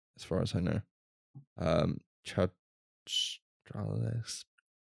Wick, as far as I know. Chad Strauss.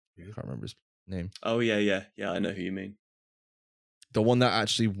 I can't remember his name. Oh yeah. I know who you mean. The one that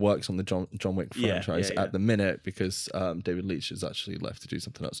actually works on the John Wick Yeah, franchise yeah. at the minute, because David Leitch has actually left to do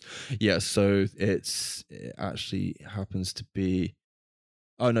something else. Yeah, so it actually happens to be.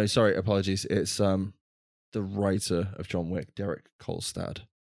 Oh no, sorry, apologies. It's the writer of John Wick, Derek Kolstad.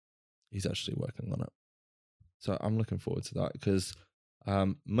 He's actually working on it. So I'm looking forward to that because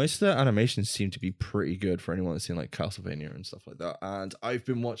most of the animations seem to be pretty good for anyone that's seen like Castlevania and stuff like that. And I've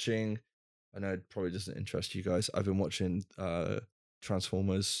been watching, I know it probably doesn't interest you guys, I've been watching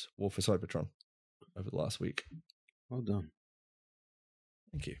Transformers War for Cybertron over the last week. Well done.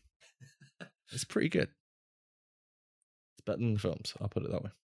 Thank you. It's pretty good. It's better than the films, I'll put it that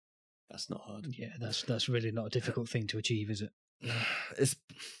way. That's not hard. Yeah, that's really not a difficult thing to achieve, is it? It's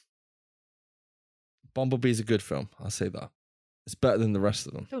Bumblebee's a good film, I'll say that. It's better than the rest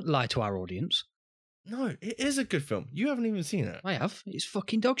of them. Don't lie to our audience. No, it is a good film. You haven't even seen it. I have. It's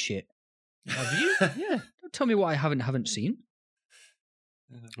fucking dog shit. Have you? Yeah. Don't tell me what I haven't seen.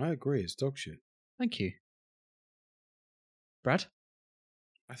 I agree. It's dog shit. Thank you. Brad?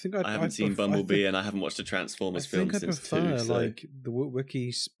 I think I haven't seen Bumblebee and I haven't watched a Transformers film since prefer 2. So. like the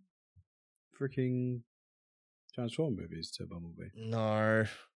Wiki's freaking Transform movies to Bumblebee. No.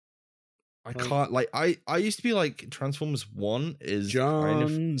 I Like- can't, like, I used to be like, Transformers 1 is John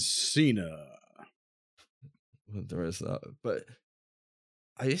kind of, Cena. well, there is that, but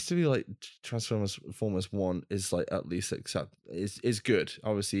I used to be like, Transformers 1 is like, at least is good.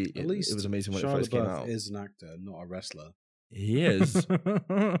 Obviously, At least it was amazing when Shia it first came LaBeouf out. is an actor, not a wrestler. He is.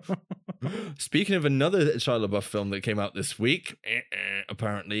 Speaking of another Shia LaBeouf film that came out this week,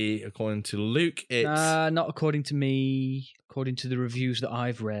 apparently, according to Luke, it's Not according to me. According to the reviews that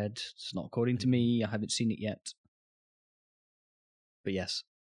I've read. It's not according to me. I haven't seen it yet. But yes.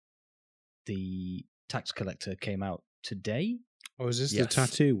 The Tax Collector came out today. Oh, is this Yes. the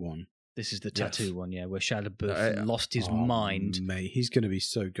tattoo one? This is the Yes. tattoo one, yeah, where Shia LaBeouf lost his Oh, mind Mate, he's going to be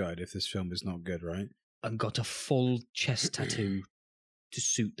so good if this film is not good, right? and got a full chest tattoo to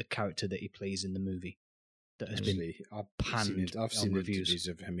suit the character that he plays in the movie. That has been Actually, I've panned I've on seen reviews. interviews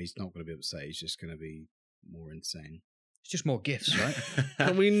of him. He's not going to be upset. He's just going to be more insane. It's just more gifts, right?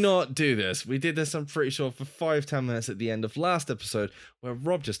 Can we not do this? We did this, I'm pretty sure, for 5-10 minutes at the end of last episode, where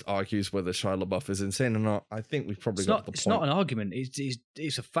Rob just argues whether Shia LaBeouf is insane or not. I think we've probably It's got not. to the It's point. not an argument.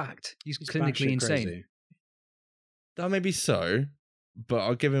 It's a fact. He's He's clinically batshit insane. crazy. That may be so, but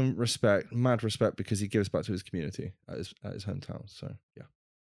I'll give him respect, mad respect, because he gives back to his community at his hometown. So yeah,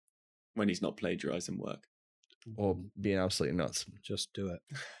 When he's not plagiarizing work. or being absolutely nuts. Just do it.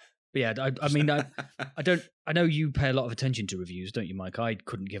 But yeah, I mean, I don't. I know you pay a lot of attention to reviews, don't you, Mike? I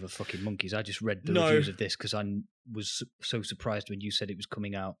couldn't give a fucking monkeys. I just read the No. reviews of this because I was so surprised when you said it was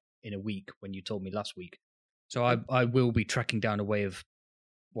coming out in a week when you told me last week. So I will be tracking down a way of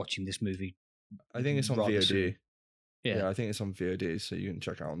watching this movie. I think it's on rather VOD. soon. Yeah. I think it's on VOD, so you can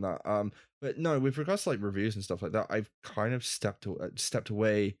check out on that. But no, with regards to like reviews and stuff like that, I've kind of stepped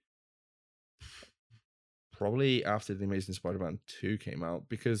away probably after the Amazing Spider-Man 2 came out,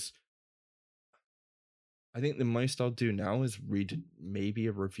 because I think the most I'll do now is read maybe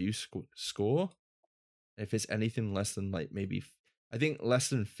a review score. If it's anything less than like maybe, I think less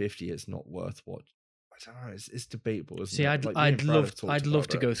than 50 is not worth watching. I don't know. It's debatable, isn't See, it? I'd Like, me and Brad have talked I'd love about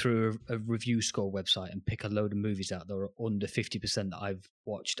to it. go through a review score website and pick a load of movies out that are under 50% that I've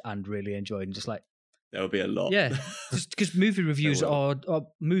watched and really enjoyed, and just like, There will be a lot. yeah, just because movie reviews will. are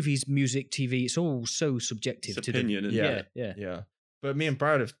movies, music, TV. It's all so subjective It's to opinion, the isn't yeah, it? yeah. Yeah. But me and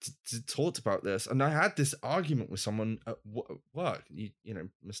Brad have talked about this, and I had this argument with someone at work. You know,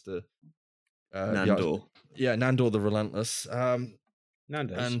 Mr. Nandor. Yeah, Nandor the Relentless.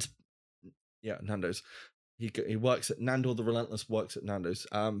 Nando's. And yeah, Nando's. He works at Nandor the Relentless. Works at Nando's.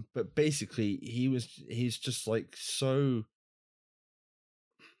 But basically, he's just like so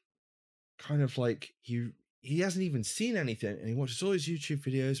kind of like he hasn't even seen anything, and he watches all his YouTube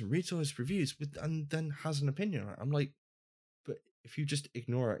videos and reads all his reviews, and then has an opinion on it. I'm like, but if you just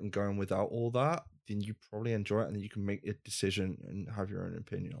ignore it and go on without all that, then you probably enjoy it, and then you can make a decision and have your own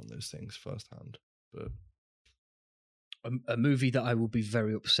opinion on those things firsthand. But A movie that I will be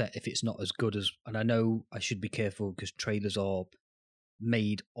very upset if it's not as good as, and I know I should be careful because trailers are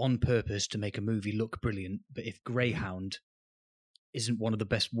made on purpose to make a movie look brilliant, but if Greyhound isn't one of the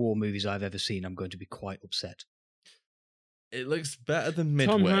best war movies I've ever seen, I'm going to be quite upset. it looks better than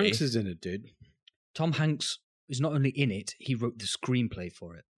Midway. Tom Hanks is in it, dude. Tom Hanks is not only in it, he wrote the screenplay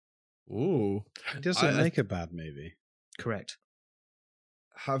for it. Ooh, He doesn't make a bad movie. Correct.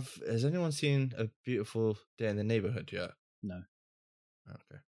 Has anyone seen A Beautiful Day in the Neighborhood yet? No.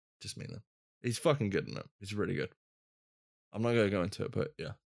 Okay, just me then. He's fucking good in it. He's really good. I'm not gonna go into it, but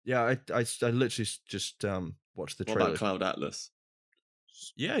yeah. I literally just watched the What trailer. about Cloud Atlas?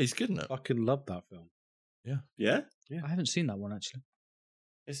 Yeah, he's good in it. Fucking love that film. Yeah? I haven't seen that one actually.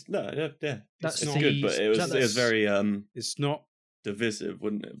 It's yeah. That's It's the- good, but it is was that very It's not. divisive,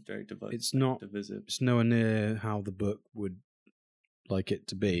 wouldn't it? Very divisive. It's not- divisive. It's nowhere near how the book would like it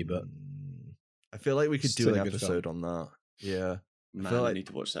to be, but I feel like we could do Still an a good episode on that. Yeah, Man, feel I like- need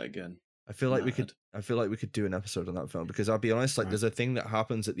to watch that again. I feel like we Mad. could. I feel like we could do an episode on that film, because I'll be honest, like Right. there's a thing that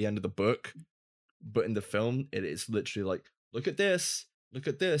happens at the end of the book, but in the film, it is literally like, look at this,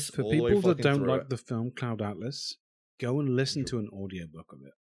 for all the way people that fucking don't through like it. the film Cloud Atlas, go and listen to an audiobook of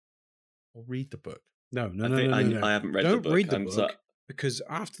it. Or read the book. No, I think I haven't read the Don't book. read the I'm book, because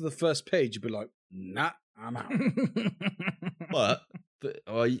after the first page, you'll be like, nah, I'm out. But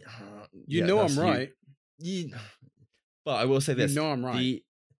You know I'm right. But I will say You this: know I'm right.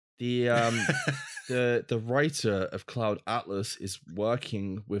 the writer of Cloud Atlas is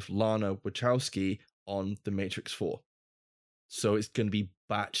working with Lana Wachowski on The Matrix 4, so it's going to be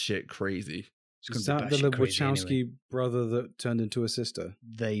batshit crazy. Is that the Wachowski brother that turned into a sister?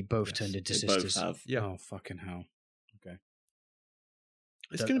 They both Yes, turned into They sisters. both have. Yeah, Oh, fucking hell.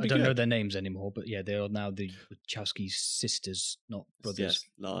 it's I going to be don't know good. their names anymore, but yeah, they are now the Wachowski sisters, not brothers. Yes,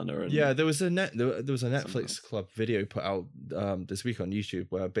 Lana and Yeah, there was a Someone else. Netflix Club video put out this week on YouTube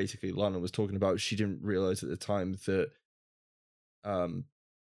where basically Lana was talking about she didn't realize at the time that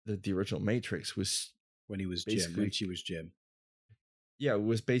the original Matrix was When he was Jim, Basically- when she was Jim.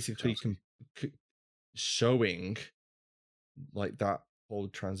 was basically Wachowski. showing like that whole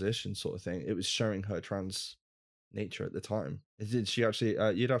transition sort of thing. It was showing her trans nature at the time. She actually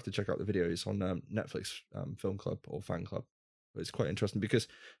you'd have to check out the videos on Netflix Film Club or Fan Club. But it's quite interesting because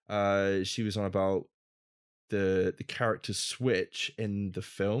she was on about the character switch in the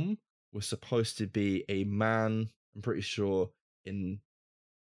film was supposed to be a man, I'm pretty sure, in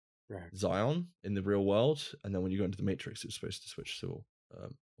Right. Zion in the real world, and then when you go into the Matrix, it was supposed to switch to a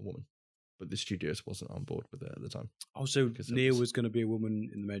woman. But the studios wasn't on board with it at the time. Also, Because it Neo was- was going to be a woman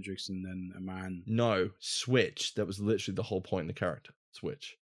in the Matrix and then a man. No, switch. That was literally the whole point in the character.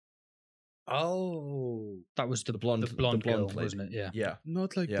 Switch. Oh, That was the The blonde- the blonde the blonde girl, lady. wasn't it? Yeah. Yeah,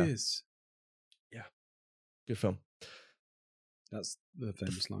 not like Yeah. this. good film. That's the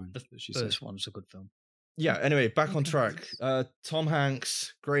famous line The that she said. first one's a good film. Yeah, anyway, back on track. Tom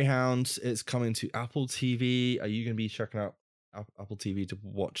Hanks, Greyhound, it's coming to Apple TV. Are you going to be checking out Apple TV to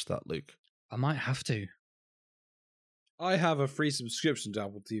watch that, Luke? I might have to. I have a free subscription to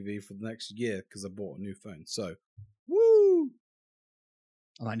Apple TV for the next year because I bought a new phone. So, woo!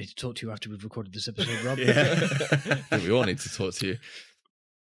 I might need to talk to you after we've recorded this episode, Rob. Yeah, we all need to talk to you.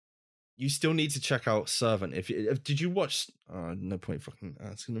 You still need to check out Servant. Did you watch? No point fucking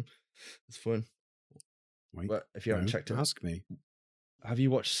asking them. It's fine. Wait, But if you haven't no, checked it, ask me. have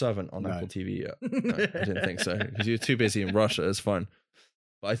you watched Servant on No. Apple TV yet? No, I didn't think so because you're too busy in Russia. It's fine.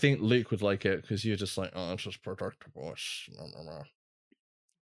 But I think Luke would like it because you're just like, oh, it's just predictable.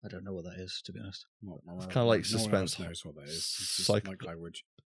 I don't know what that is, to be honest. It's kind of like suspense. No one else knows what that is. It's just Psych- like language.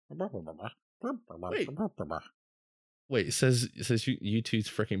 Wait, it says you two's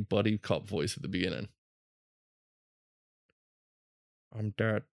freaking buddy cop voice at the beginning. I'm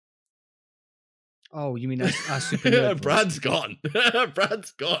dead. Oh, you mean our super nerd voice? Brad's gone.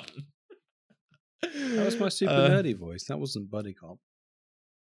 Brad's gone. That was my super nerdy voice. That wasn't Buddy Cop.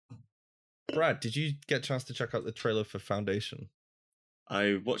 Brad, did you get a chance to check out the trailer for Foundation?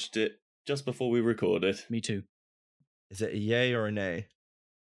 I watched it just before we recorded. Me too. Is it a yay or a nay?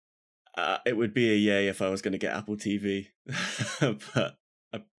 It would be a yay if I was going to get Apple TV, but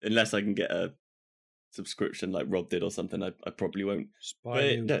unless I can get a subscription like Rob did or something, I probably won't. But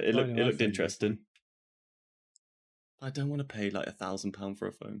it looked interesting. I don't want to pay like £1,000 for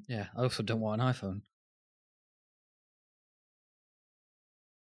a phone. Yeah, I also don't want an iPhone.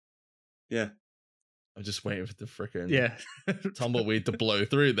 Yeah, I'm just waiting for the freaking Yeah. tumbleweed to blow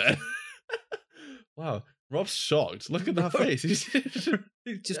through there. Wow, Rob's shocked. Look at that face. He's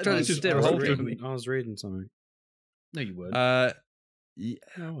Just I trying was to just stare a hole through me. I was reading something. No, you weren't. Yeah,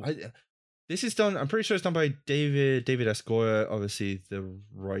 Oh. this is done. I'm pretty sure it's done by David S. Goyer, obviously the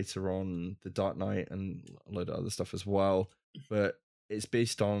writer on The Dark Knight and a load of other stuff as well. But it's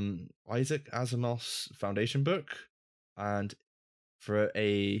based on Isaac Asimov's Foundation book, and for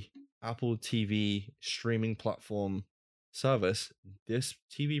a Apple TV streaming platform service, this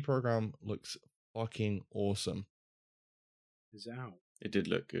TV program looks fucking awesome. Is it out? it did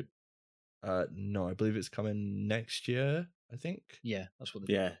look good. No, I believe it's coming next year. I think. Yeah, that's what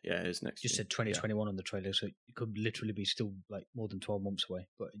they Yeah, it's next just year. said 2021 on the trailer, so it could literally be still like more than 12 months away.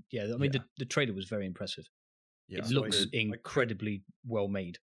 But yeah, I mean, Yeah. the trailer was very impressive. Yeah, It looks weird. incredibly well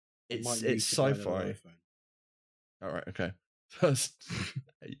made. it's Might need to buy another sci-fi. iPhone. All right, okay. First,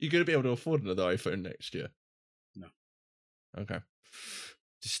 you're going to be able to afford another iPhone next year. No. Okay.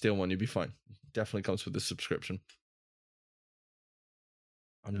 Just steal one, you'll be fine. Definitely comes with a subscription.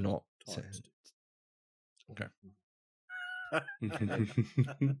 I'm not saying. Toxed. Okay.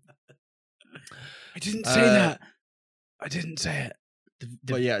 I didn't say that. I didn't say it.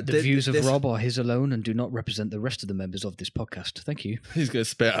 But yeah, The views of this- Rob are his alone and do not represent the rest of the members of this podcast. Thank you. He's going to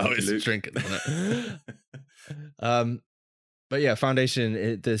spit out his Luke. drink at the minute. But yeah, Foundation,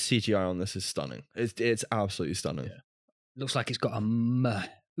 the CGI on this is stunning. It's absolutely stunning. Yeah. Looks like it's got a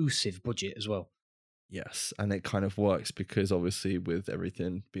massive budget as well. Yes, and it kind of works because obviously with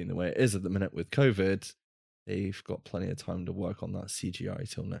everything being the way it is at the minute with COVID, they've got plenty of time to work on that CGI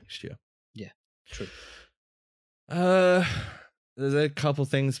till next year. Yeah, true. There's a couple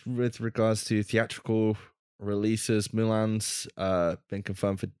things with regards to theatrical releases. Mulan's been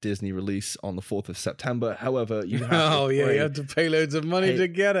confirmed for Disney release on the 4th of September. However, you have to you pay- had to pay loads of money Hey. to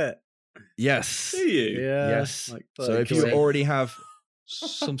get it. Yes. Do you? Yeah. Yes. like So if 30 you quid. already have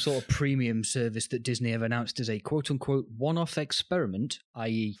Some sort of premium service that Disney have announced as a quote-unquote one-off experiment,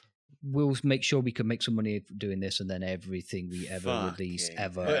 i.e. we'll make sure we can make some money doing this, and then everything we ever release Fucking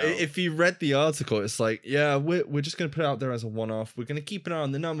ever. hell. if you read the article, it's like, yeah, we're just going to put it out there as a one-off. We're going to keep an eye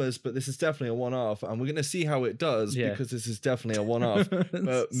on the numbers, but this is definitely a one-off, and we're going to see how it does Yeah. because this is definitely a one-off. But I'm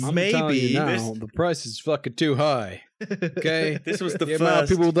telling maybe you now, this- the price is fucking too high. Okay, This was the amount of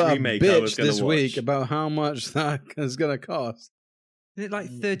first people that have remake I was bitched going this to week watch. about how much that is going to cost. Isn't it like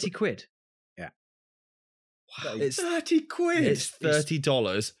 30 quid? it's 30 quid. it's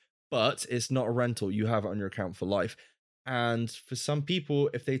 $30, but it's not a rental. You have it on your account for life. And for some people,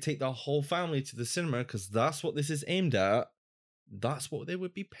 if they take the whole family to the cinema, because that's what this is aimed at, that's what they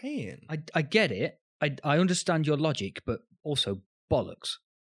would be paying. I get it. I understand your logic, but also bollocks.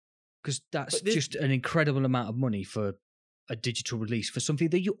 Because that's But this- just an incredible amount of money for a digital release for something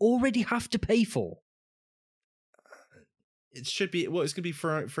that you already have to pay for. It should be, well, it's going to be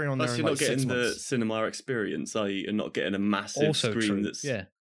free on there Plus, in you're like not getting 6 the months. cinema experience, are you? You're not getting a massive Also screen true. that's. Yeah.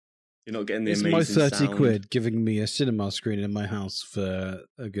 You're not getting the Is amazing my 30 sound. quid giving me a cinema screen in my house for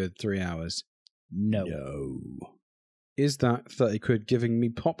a good 3 hours? No. No. Is that 30 quid giving me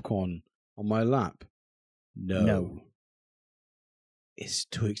popcorn on my lap? No. No. It's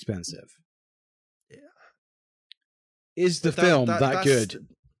too expensive. Yeah. Is the But film that that's- good?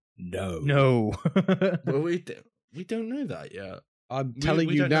 No. No. Well, we don't know that yet. I'm telling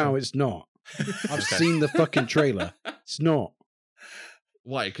we you don't now know. it's not. I've Okay. seen the fucking trailer. It's not.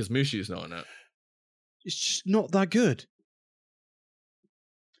 Why? Because Mushi's not in it. It's just not that good.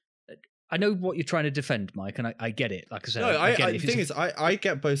 I know what you're trying to defend, Mike, and I get it. Like I said, No, I get it. the If thing it's is, I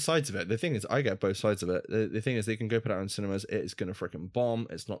get both sides of it. The thing is, I get both sides of it. The thing is, they can go put it out in cinemas. It's going to freaking bomb.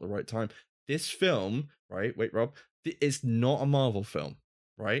 It's not the right time. This film, right? Wait, Rob. It's not a Marvel film,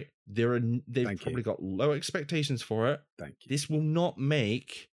 right? They've Thank probably you. got low expectations for it. Thank you. This will not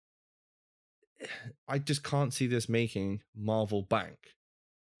make. I just can't see this making Marvel bank.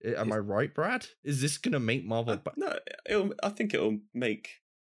 Am I right, Brad? Is this going to make Marvel bank? No, I think it'll make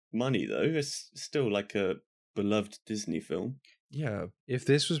money though. It's still like a beloved Disney film. Yeah, If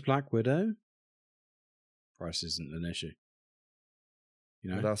this was Black Widow, price isn't an issue. You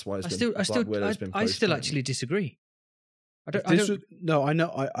know, well, that's why it's I been. still Black Widow's been I still postponed. actually disagree. I If don't. this was, no, I know,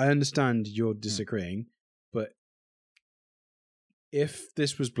 I understand you're disagreeing, but if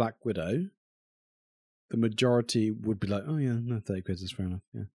this was Black Widow, the majority would be like, "Oh yeah, no, 30 quid is fair enough."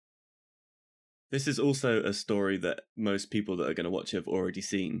 Yeah, This is also a story that most people that are going to watch it have already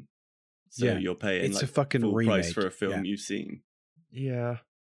seen. So Yeah, you're paying it's like a fucking full price remake. for a film Yeah. you've seen. Yeah,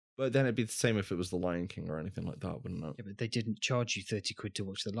 but then it'd be the same if it was The Lion King or anything like that, wouldn't it? Yeah, but they didn't charge you 30 quid to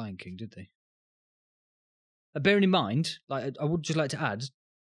watch The Lion King, did they? Bearing in mind, like I would just like to add,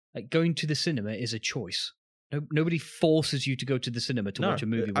 like going to the cinema is a choice. Nobody forces you to go to the cinema to watch a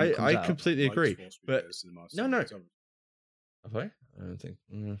movie when it comes I out. completely agree. But no, no. have I? I don't think.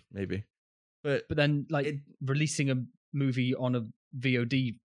 Maybe. But But then, like it- releasing a movie on a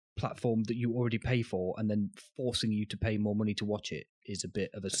VOD platform that you already pay for, and then forcing you to pay more money to watch it is a bit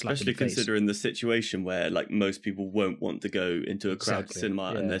of a slap Especially in the face. considering the situation where like most people won't want to go into a crowded Exactly.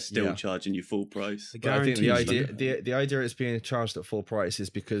 cinema Yeah. and they're still Yeah. charging you full price. But I think the Guarantees idea you. the idea it's being charged at full price is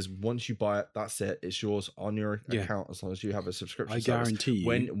because once you buy it, that's it. It's yours on your Yeah. account as long as you have a subscription. I service. guarantee you.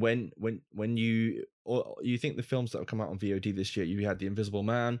 When you think the films that have come out on VOD this year, you had The Invisible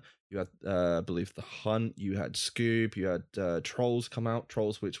Man, you had I believe The Hunt, you had Scoob, you had Trolls come out.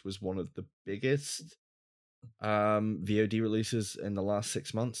 Trolls, which was one of the biggest VOD releases in the last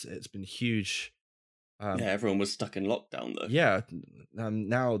 6 months. It's been huge. Yeah, everyone was stuck in lockdown though. Yeah,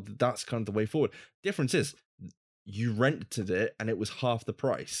 now that's kind of the way forward. Difference is, you rented it and it was half the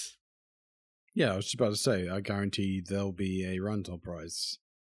price. Yeah, I was just about to say, I guarantee there'll be a rental price.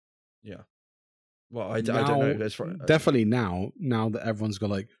 Yeah. Well, I don't know. As far, Definitely now that everyone's got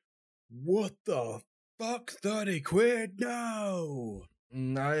like, what the fuck, 30 quid? No.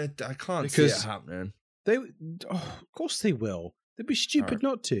 No, I can't Because- see it happening. Of course they will. They'd be stupid Alright.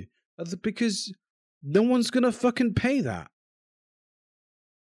 not to. Because no one's gonna fucking pay that.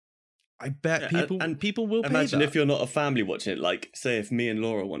 I bet Yeah, people and people will pay Imagine that. if you're not a family watching it. Like, say, if me and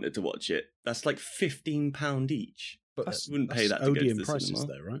Laura wanted to watch it, that's like £15 each. But Wouldn't pay that to go to Odeon the prices, cinema.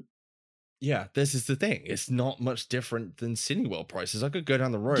 though, right? yeah, this is the thing. It's not much different than Cineworld prices. I could go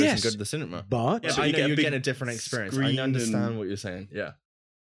down the road Yes. and go to the cinema. But Yeah, So but I you know get a you're big getting a different experience. I screen understand and- what you're saying. Yeah,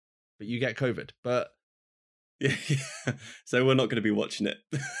 but you get COVID. But Yeah, so we're not going to be watching it.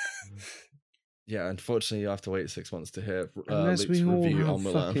 yeah, unfortunately, you have to wait 6 months to hear unless Luke's we all review have on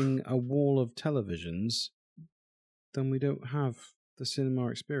Mulan. fucking a wall of televisions, then we don't have the cinema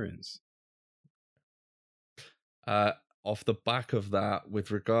experience. Off the back of that,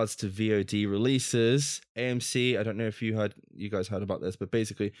 with regards to VOD releases, AMC, I don't know if you guys heard about this, but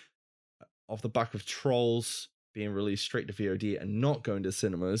basically, off the back of Trolls being released straight to VOD and not going to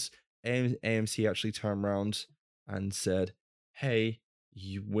cinemas, AMC actually turned around and said, hey,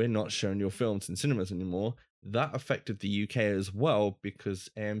 we're not showing your films in cinemas anymore. That affected the UK as well, because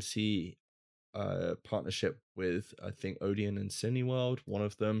AMC partnership with, I think, Odeon and Cineworld, one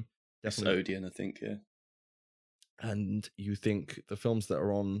of them. That's Definitely. Odeon, I think, yeah. And you think the films that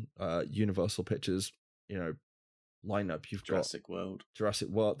are on Universal Pictures, lineup, you've Jurassic World. got Jurassic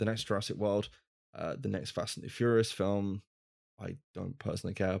World, the next Jurassic World, the next Fast and the Furious film. I don't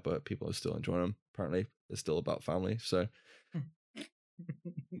personally care, but people are still enjoying them. Apparently, they're still about family. So I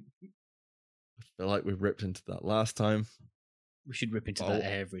feel like we ripped into that last time, We should rip into Oh. that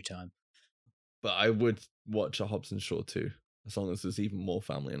every time. but I would watch a Hobbs and Shaw too, as long as there's even more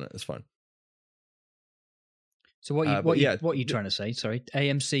family in it. It's fine. So what but yeah, are you trying to say? Sorry,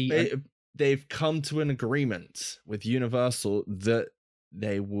 AMC. They've come to an agreement with Universal that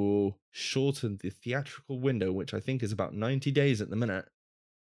they will shorten the theatrical window, which I think is about 90 days at the minute.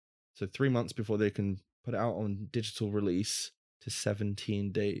 So 3 months before they can put it out on digital release, to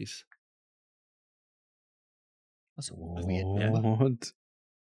 17 days. That's a weird What? number.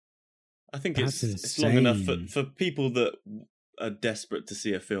 I think That's it's long enough insane. for people that are desperate to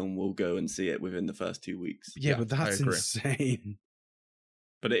see a film will go and see it within the first 2 weeks. Yeah, Yeah, but I that's agree. insane.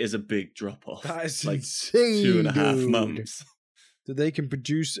 But it is a big drop off. That is like insane. 2.5 dude. months. That they can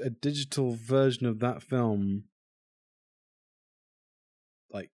produce a digital version of that film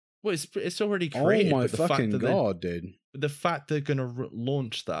like Well, it's already Oh created. my but the fact fucking that god, dude! the fact they're gonna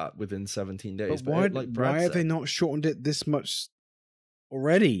launch that within 17 days. But why? like Brad Why have they said- not shortened it this much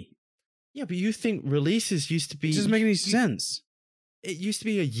already? Yeah, but you think releases used to be? It doesn't make any sense. It used to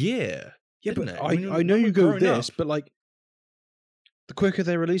be a year. Yeah, didn't but it? I know you go growing this, up. but like, the quicker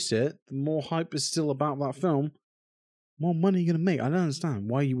they release it, the more hype is still about that film. More money you're gonna make. I don't understand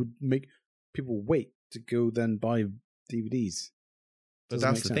why you would make people wait to go then buy DVDs. But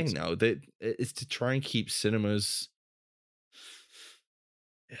Doesn't that's the make thing sense. now. It's to try and keep cinemas.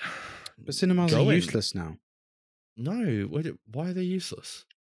 But cinemas are going. useless now No, why are they useless?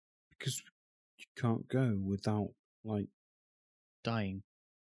 because you can't go without like, Dying.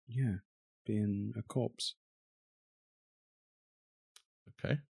 yeah, being a corpse.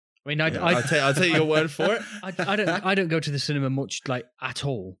 Okay, I mean, I'll take your word for it. I don't go to the cinema much, like at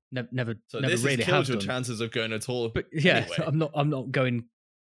all. Never So never this really has have killed your done. chances of going at all. But yeah, anyway. I'm not going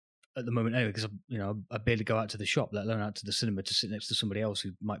at the moment anyway because I barely go out to the shop, let alone out to the cinema to sit next to somebody else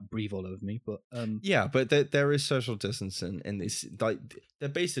who might breathe all over me. But Yeah, but there is social distancing in this. Like they're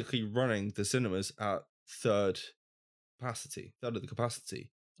basically running the cinemas at third of the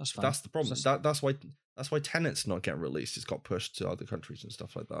capacity. that's fine. That's the problem. That's- That's why Tenet's not getting released. It's got pushed to other countries and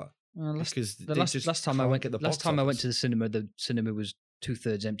stuff like that. Because Because the they last just time I can't went get the last box time I went office. to the cinema was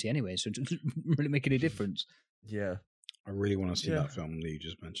 2/3 empty anyway, so it doesn't really make any difference. Yeah, I really want to see Yeah. that film that you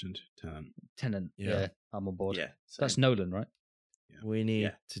just mentioned, Tenant. Tenant, Yeah. yeah, I'm on board. Yeah, That's same. Nolan, right? we need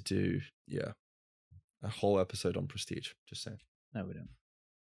Yeah. to do a whole episode on Prestige. Just saying. No, we don't.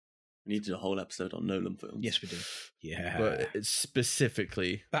 We need to do a whole episode on Nolan films. Yes, we do. Yeah, But it's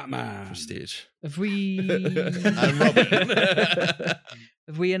specifically Batman. Prestige. Have we? And Robin.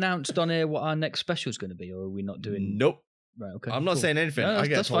 Have we announced on air what our next special is going to be, or are we not doing? Nope. Right. Okay. I'm not cool. saying anything. No, I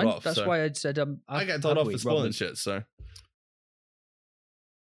get that's told fine. off. That's so- why I said I get told off for spoiling shit. So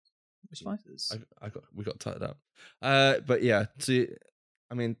It's fine. we got tied up. But yeah, see,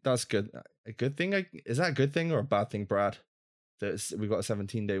 I mean that's good. A good thing? Is that a good thing or a bad thing, Brad? That we got a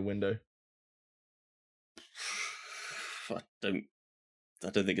 17-day window. I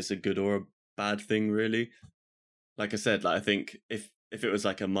don't think it's a good or a bad thing, really. Like I said, like I think if it was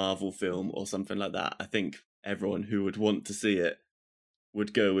like a Marvel film or something like that, I think everyone who would want to see it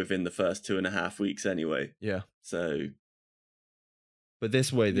would go within the first 2.5 weeks anyway. Yeah, So but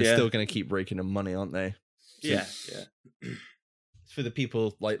this way they're Yeah. still going to keep raking in money, aren't they? So yeah. It's for the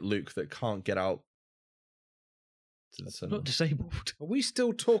people like Luke that can't get out to the I'm cinema. not disabled. Are we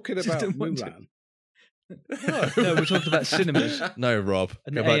still talking Just about don't want to. Mulan? No, we're talking about cinemas No, Rob,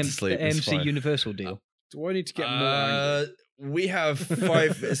 and go the, back to sleep. the It's AMC fine. Universal deal. Do I need to get more angry? We have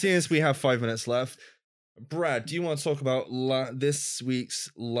 5. Seeing as we have 5 minutes left, Brad, do you want to talk about this week's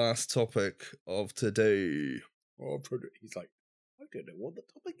last topic of today? He's like, I don't know what the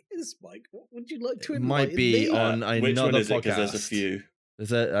topic is, Mike. What would you like to It enlighten might be me? on Which one another is it? podcast. Because there's a few.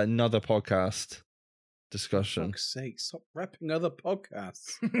 There's another podcast discussion. fuck's sake, stop repping other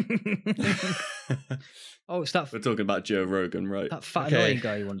podcasts. Oh, it's that We're talking about Joe Rogan, right? that fat Okay. annoying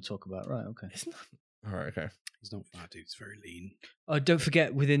guy you want to talk about, right? Okay. It's not. All right. Okay. He's not fat, dude. He's very lean. Oh, don't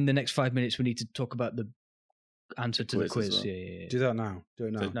forget, within the next 5 minutes, we need to talk about the answer to the Quiz as quiz. well. Yeah. Do that now. Do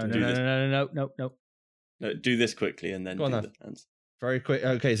it now. So No, do no, no, this. no. No, do this quickly and then Go on do then. the answer. Very quick.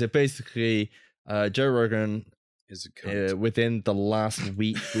 Okay. So basically, Joe Rogan, Is a cunt. within the last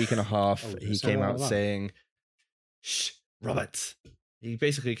week and a half, Oh, he so came like out that. saying, "Shh, Robert." He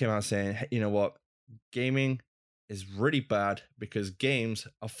basically came out saying, "Hey, you know what? Gaming is really bad because games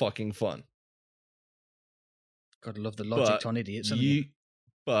are fucking fun. God, I love the logic But on idiots. haven't you?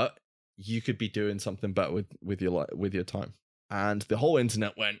 But you could be doing something better with your time." And the whole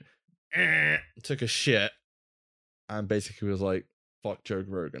internet went, took a shit, and basically was like, "Fuck Joe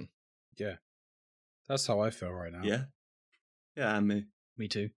Rogan." That's how I feel right now. Yeah. Yeah, and me. Me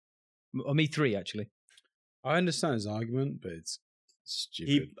too. Or me three, actually. I understand his argument, but it's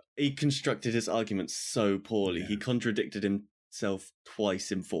stupid. He constructed his argument so poorly. Yeah. He contradicted himself twice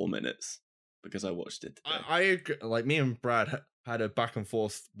in 4 minutes because I watched it. today. I agree. Like me and Brad had a back and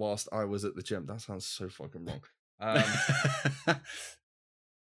forth whilst I was at the gym. That sounds so fucking wrong. I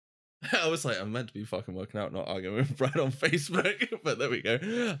was like, I'm meant to be fucking working out, not arguing with Brad on Facebook, but there we go.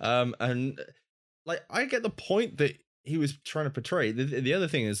 And like, I get the point that he was trying to portray. The other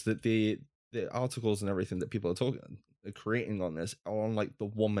thing is that the articles and everything that people are creating on this are on like the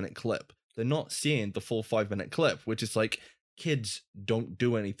 1 minute clip. They're not seeing the full 5 minute clip, which is like kids don't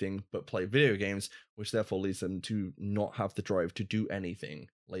do anything but play video games, which therefore leads them to not have the drive to do anything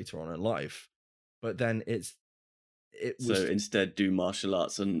later on in life. But then it's it was So instead, do martial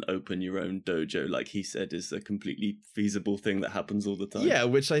arts and open your own dojo, like he said, is a completely feasible thing that happens all the time. yeah,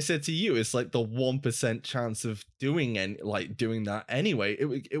 which I said to you, it's like the 1% chance of doing doing that anyway.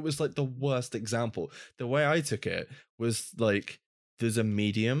 It was like the worst example. The way I took it was like there's a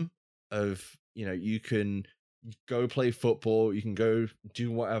medium of, you know, you can go play football, you can go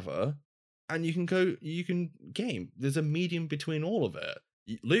do whatever, and you can game. There's a medium between all of it.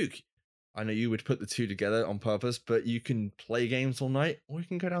 Luke, I know you would put the two together on purpose, but you can play games all night, or you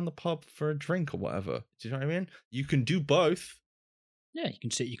can go down the pub for a drink or whatever. Do you know what I mean? You can do both. Yeah, you can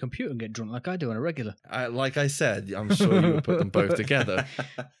sit at your computer and get drunk like I do on a regular. Like I said, I'm sure you would put them both together.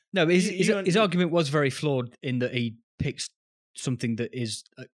 No, but his You- argument was very flawed in that he picks something that is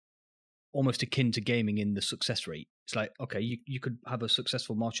almost akin to gaming in the success rate. It's like, okay, you could have a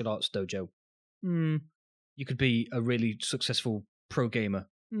successful martial arts dojo. You could be a really successful pro gamer.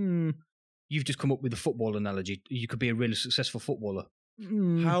 You've just come up with a football analogy. You could be a really successful footballer.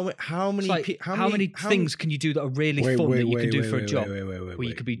 How many It's like, how many things can you do that are really fun that you can do for a job? where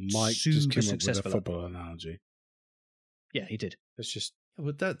you could be Mike super just came up successful with a at that. football analogy. Yeah, he did. Let's just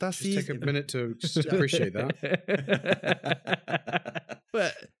Well, that's take a minute to just appreciate that.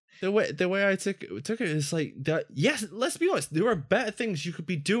 But the way I took it is like that. Yes, let's be honest. There are better things you could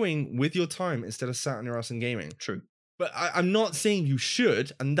be doing with your time instead of sat on your ass and gaming. True. But I'm not saying you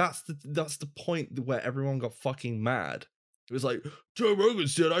should, and that's the point where everyone got fucking mad. It was like, Joe Rogan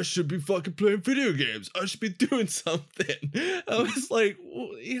said I should be fucking playing video games. I should be doing something. I was like,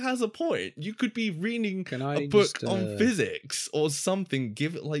 well, he has a point. You could be reading Can I a book just, on physics or something.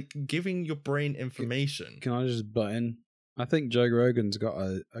 Giving your brain information. Can I just butt in? I think Joe Rogan's got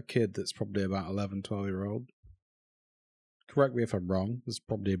a kid that's probably about 11, 12-year-old. Correct me if I'm wrong. That's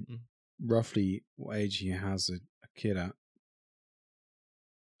probably roughly what age he has a kid at.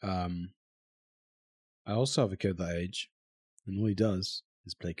 I also have a kid that age, and all he does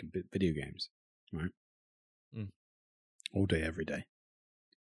is play video games, right? All day, every day.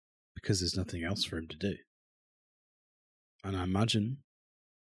 Because there's nothing else for him to do. And I imagine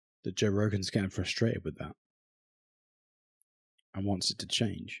that Joe Rogan's getting frustrated with that and wants it to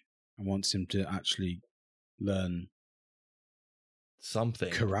change and wants him to actually learn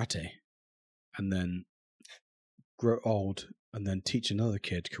Something. karate and then grow old and then teach another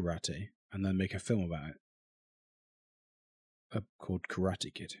kid karate and then make a film about it called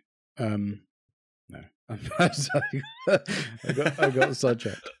Karate Kid. No. Sorry. I got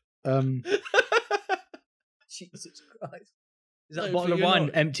sidetracked. Jesus Christ. Is that No, a bottle but of you're wine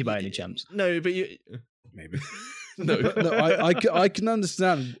not- empty by any chance? No, but you. Maybe. No. But no, I can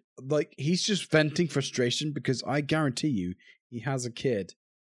understand. Like, he's just venting frustration because I guarantee you he has a kid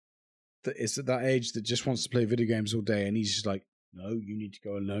that is at that age that just wants to play video games all day, and he's just like, no, you need to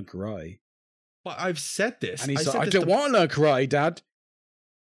go and learn karate. But I've said this. And he's said like, I this don't to- want to learn karate, Dad.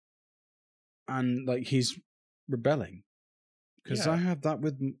 And like, he's rebelling because Yeah. I have that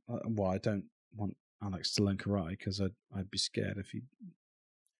with. Well, I don't want Alex to learn karate because I'd be scared if he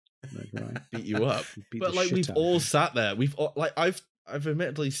learned karate. beat you up. He'd beat But the like shit we've out of all me. sat there. We've all, like I've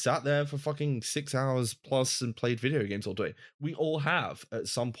admittedly sat there for fucking 6 hours plus and played video games all day. We all have at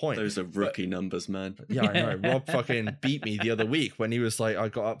some point. Those are rookie numbers, man. Yeah, I know. Rob fucking beat me the other week when he was like, I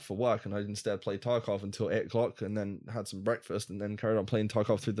got up for work and I instead played Tarkov until 8 o'clock and then had some breakfast and then carried on playing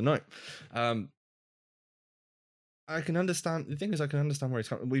Tarkov through the night. I can understand. The thing is, I can understand where he's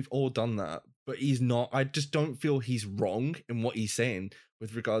coming. We've all done that, but he's not. I just don't feel he's wrong in what he's saying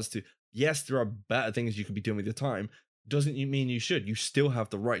with regards to, yes, there are better things you could be doing with your time. Doesn't mean you should. You still have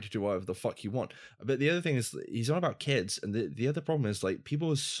the right to do whatever the fuck you want. But the other thing is, he's on about kids, and the other problem is, like,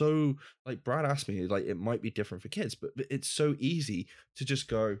 people are so, like, Brad asked me, like, it might be different for kids, but it's so easy to just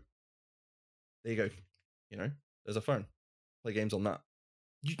go, there you go, you know, there's a phone, play games on that.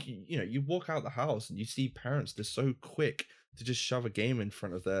 You know, you walk out the house and you see parents, they're so quick to just shove a game in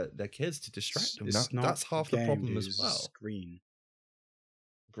front of their kids to distract them. It's not That's half a the game, problem dude, as it's well. A screen.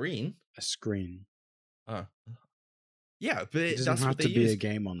 Green? A screen. Yeah, but It doesn't that's have what to they be use. a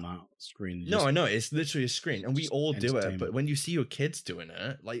game on that screen. No, I know it's literally a screen, and we just all do it. But entertainment. when you see your kids doing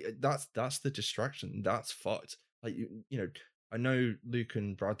it, like that's the distraction. That's fucked. Like you know, I know Luke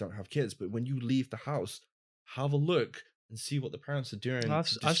and Brad don't have kids, but when you leave the house, have a look and see what the parents are doing I've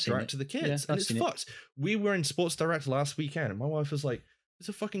to seen distract it. to the Yeah, kids, I've and it's seen it. fucked. We were in Sports Direct last weekend, and my wife was like, "There's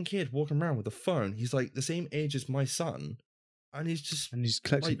a fucking kid walking around with a phone. He's like the same age as my son, and he's just And he's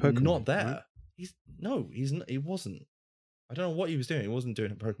collecting like Pokemon. not there. right? He's not. He wasn't. I don't know what he was doing. He wasn't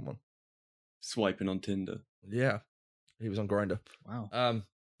doing it Pokemon. Swiping on Tinder. Yeah, he was on Grinder. Wow.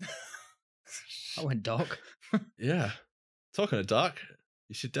 That went dark. Yeah. Talking of dark,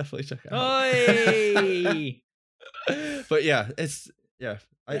 you should definitely check it out. Oi! But yeah, it's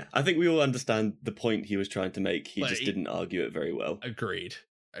I think we all understand the point he was trying to make. He But just he- didn't argue it very well. agreed.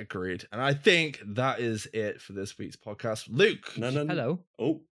 And I think that is it for this week's podcast. Luke, No. Hello.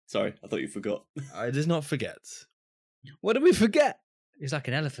 Oh, sorry. I thought you forgot. I did not forget. What did we forget? He's like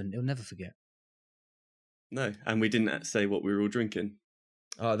an elephant. He'll never forget. No, and we didn't say what we were all drinking.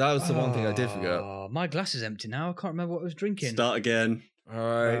 Oh, that was the one thing I did forget. Oh, my glass is empty now. I can't remember what I was drinking. Start again. All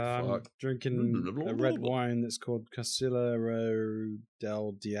right, fuck. Drinking a red wine that's called Casillero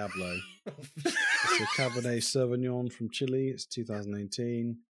del Diablo. It's a Cabernet Sauvignon from Chile. It's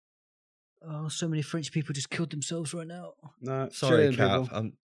 2018. Oh, so many French people just killed themselves right now. No, Sorry, Chilean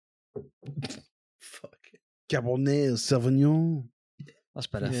Cap. people. Fuck. Cabernet Sauvignon. That's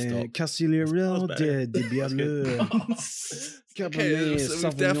better. Casillero That was better. del Diablo. Okay, so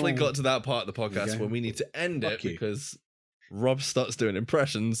we've definitely got to that part of the podcast Okay. where we need to end it Fuck you. because Rob starts doing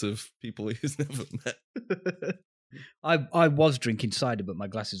impressions of people he's never met. I was drinking cider, but my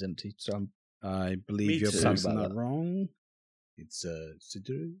glass is empty. So I'm I believe Me you're too. pronouncing Sorry that about wrong. It's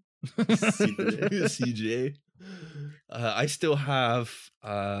Cidru. CJ. I still have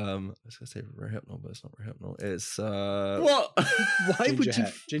I was gonna say Rehypnol, but it's not Rehypnol. It's What? Why Ginger would you?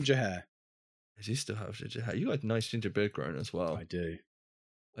 hair. Ginger hair. I do still have ginger hair. You got a nice ginger beard growing as well. I do.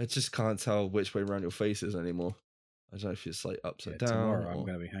 I just can't tell which way around your face is anymore. I don't know if it's like upside Yeah, down. tomorrow I'm or-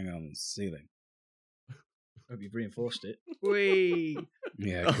 going to be hanging on the ceiling. Hope you've reinforced it. Whee!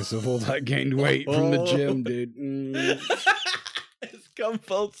 Yeah, because of all that gained weight from the gym, dude. It's come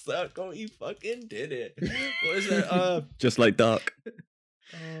full circle. You fucking did it. What is it? Just like Dark.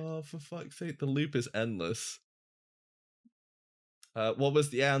 Oh, for fuck's sake, the loop is endless. What was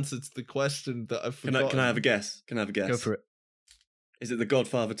the answer to the question that I forgot? Can I have a guess? Can I have a guess? Go for it. Is it The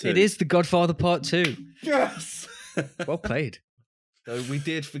Godfather 2? It is The Godfather Part 2. Yes. Well played. So we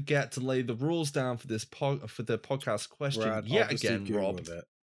did forget to lay the rules down for this for the podcast question Brad yet obviously again, Googled Rob. it.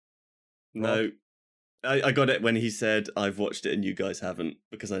 No. I got it when he said, I've watched it and you guys haven't,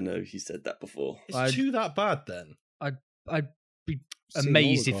 because I know he said that before. Is I- 2 that bad then? I'd be Seen all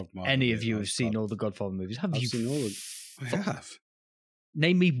amazed the if Godfather any of movies. you have seen all the Godfather movies. Have I've you? seen all the. I have.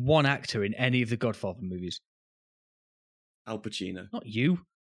 Name me one actor in any of the Godfather movies. Al Pacino. Not you.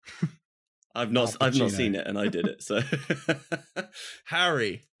 I've not Al Pacino. seen it and I did it, so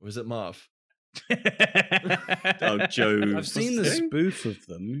Harry, or was it Marv? Oh, Joe. I've seen the spoof of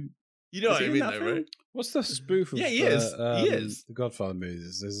them. You know Is what he I in mean, that though, film? right? What's the spoof of Yeah, he is. He is. the Godfather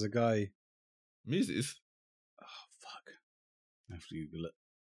movies? There's a guy. Muses. Oh, fuck. I have to Google it.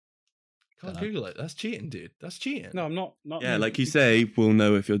 Can't Dunno. Google it. That's cheating, dude. That's cheating. No, I'm not. Yeah, like you say, we'll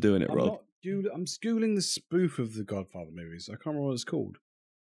know if you're doing it, I'm Rob. not. I'm Googling the spoof of the Godfather movies. I can't remember what it's called.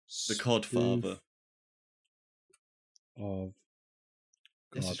 The Codfather. Of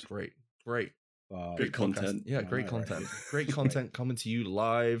This is great. Great. Good content. Yeah, I great know, right? content. Great content coming to you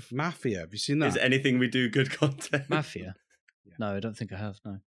live. Mafia. Have you seen that? Is anything we do good content? Mafia. Yeah. No, I don't think I have.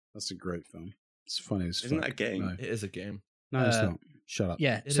 No. That's a great film. It's funny as Isn't fuck. that a game? No, It is a game. no it's Uh, not. Shut up.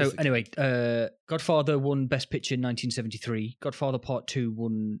 Yeah. It So is a- anyway, Godfather won Best Picture in 1973. Godfather Part 2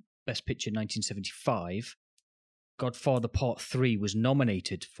 won Best Picture in 1975. Godfather Part 3 was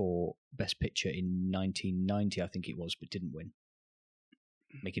nominated for Best Picture in 1990, I think it was, but didn't win,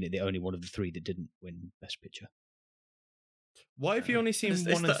 making it the only one of the 3 that didn't win Best Picture. Why have you only seen It's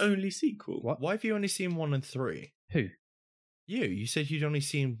one? the only sequel. What? Why have you only seen 1 and 3? Who? You said you'd only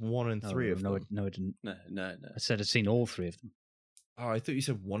seen 1 and 3 of no, them. no, I didn't. No. I said I'd seen all 3 of them. Oh, I thought you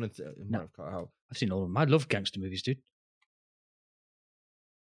said 1 and 3. It might No. have cut out. I've seen all of them. I love gangster movies, dude.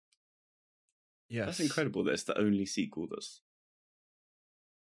 Yes. That's incredible that it's the only sequel that's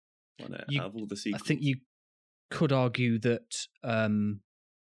won it You- out of all the sequels. I think you could argue that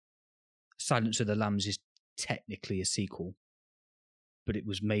Silence of the Lambs is technically a sequel, but it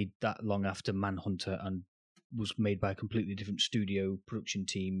was made that long after Manhunter and was made by a completely different studio, production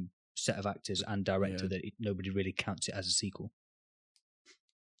team, set of actors, and director Yeah. that nobody really counts it as a sequel.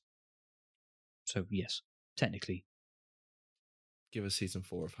 So, yes, technically. Give us season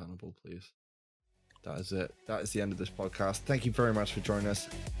 4 of Hannibal, please. That is it. That is the end of this podcast. Thank you very much for joining us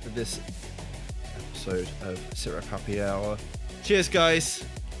for this episode of Syrup Happy Hour. Cheers, guys.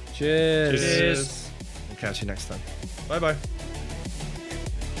 Cheers. We'll catch you next time. Bye bye.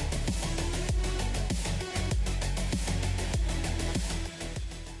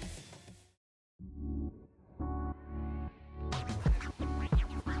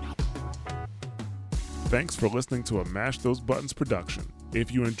 Thanks for listening to a Mash Those Buttons production.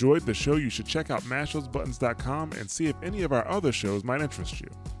 If you enjoyed the show, you should check out mashthosebuttons.com and see if any of our other shows might interest you.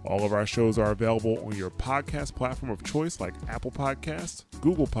 All of our shows are available on your podcast platform of choice like Apple Podcasts,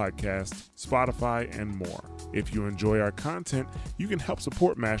 Google Podcasts, Spotify, and more. If you enjoy our content, you can help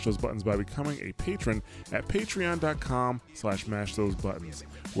support Mash Those Buttons by becoming a patron at patreon.com/mashthosebuttons,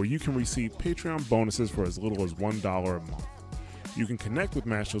 where you can receive Patreon bonuses for as little as $1 a month. You can connect with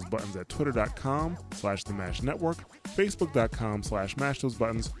Mash Those Buttons at twitter.com/The Mash Network,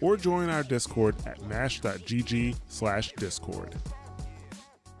 facebook.com/mashthosebuttons, or join our Discord at mash.gg/discord.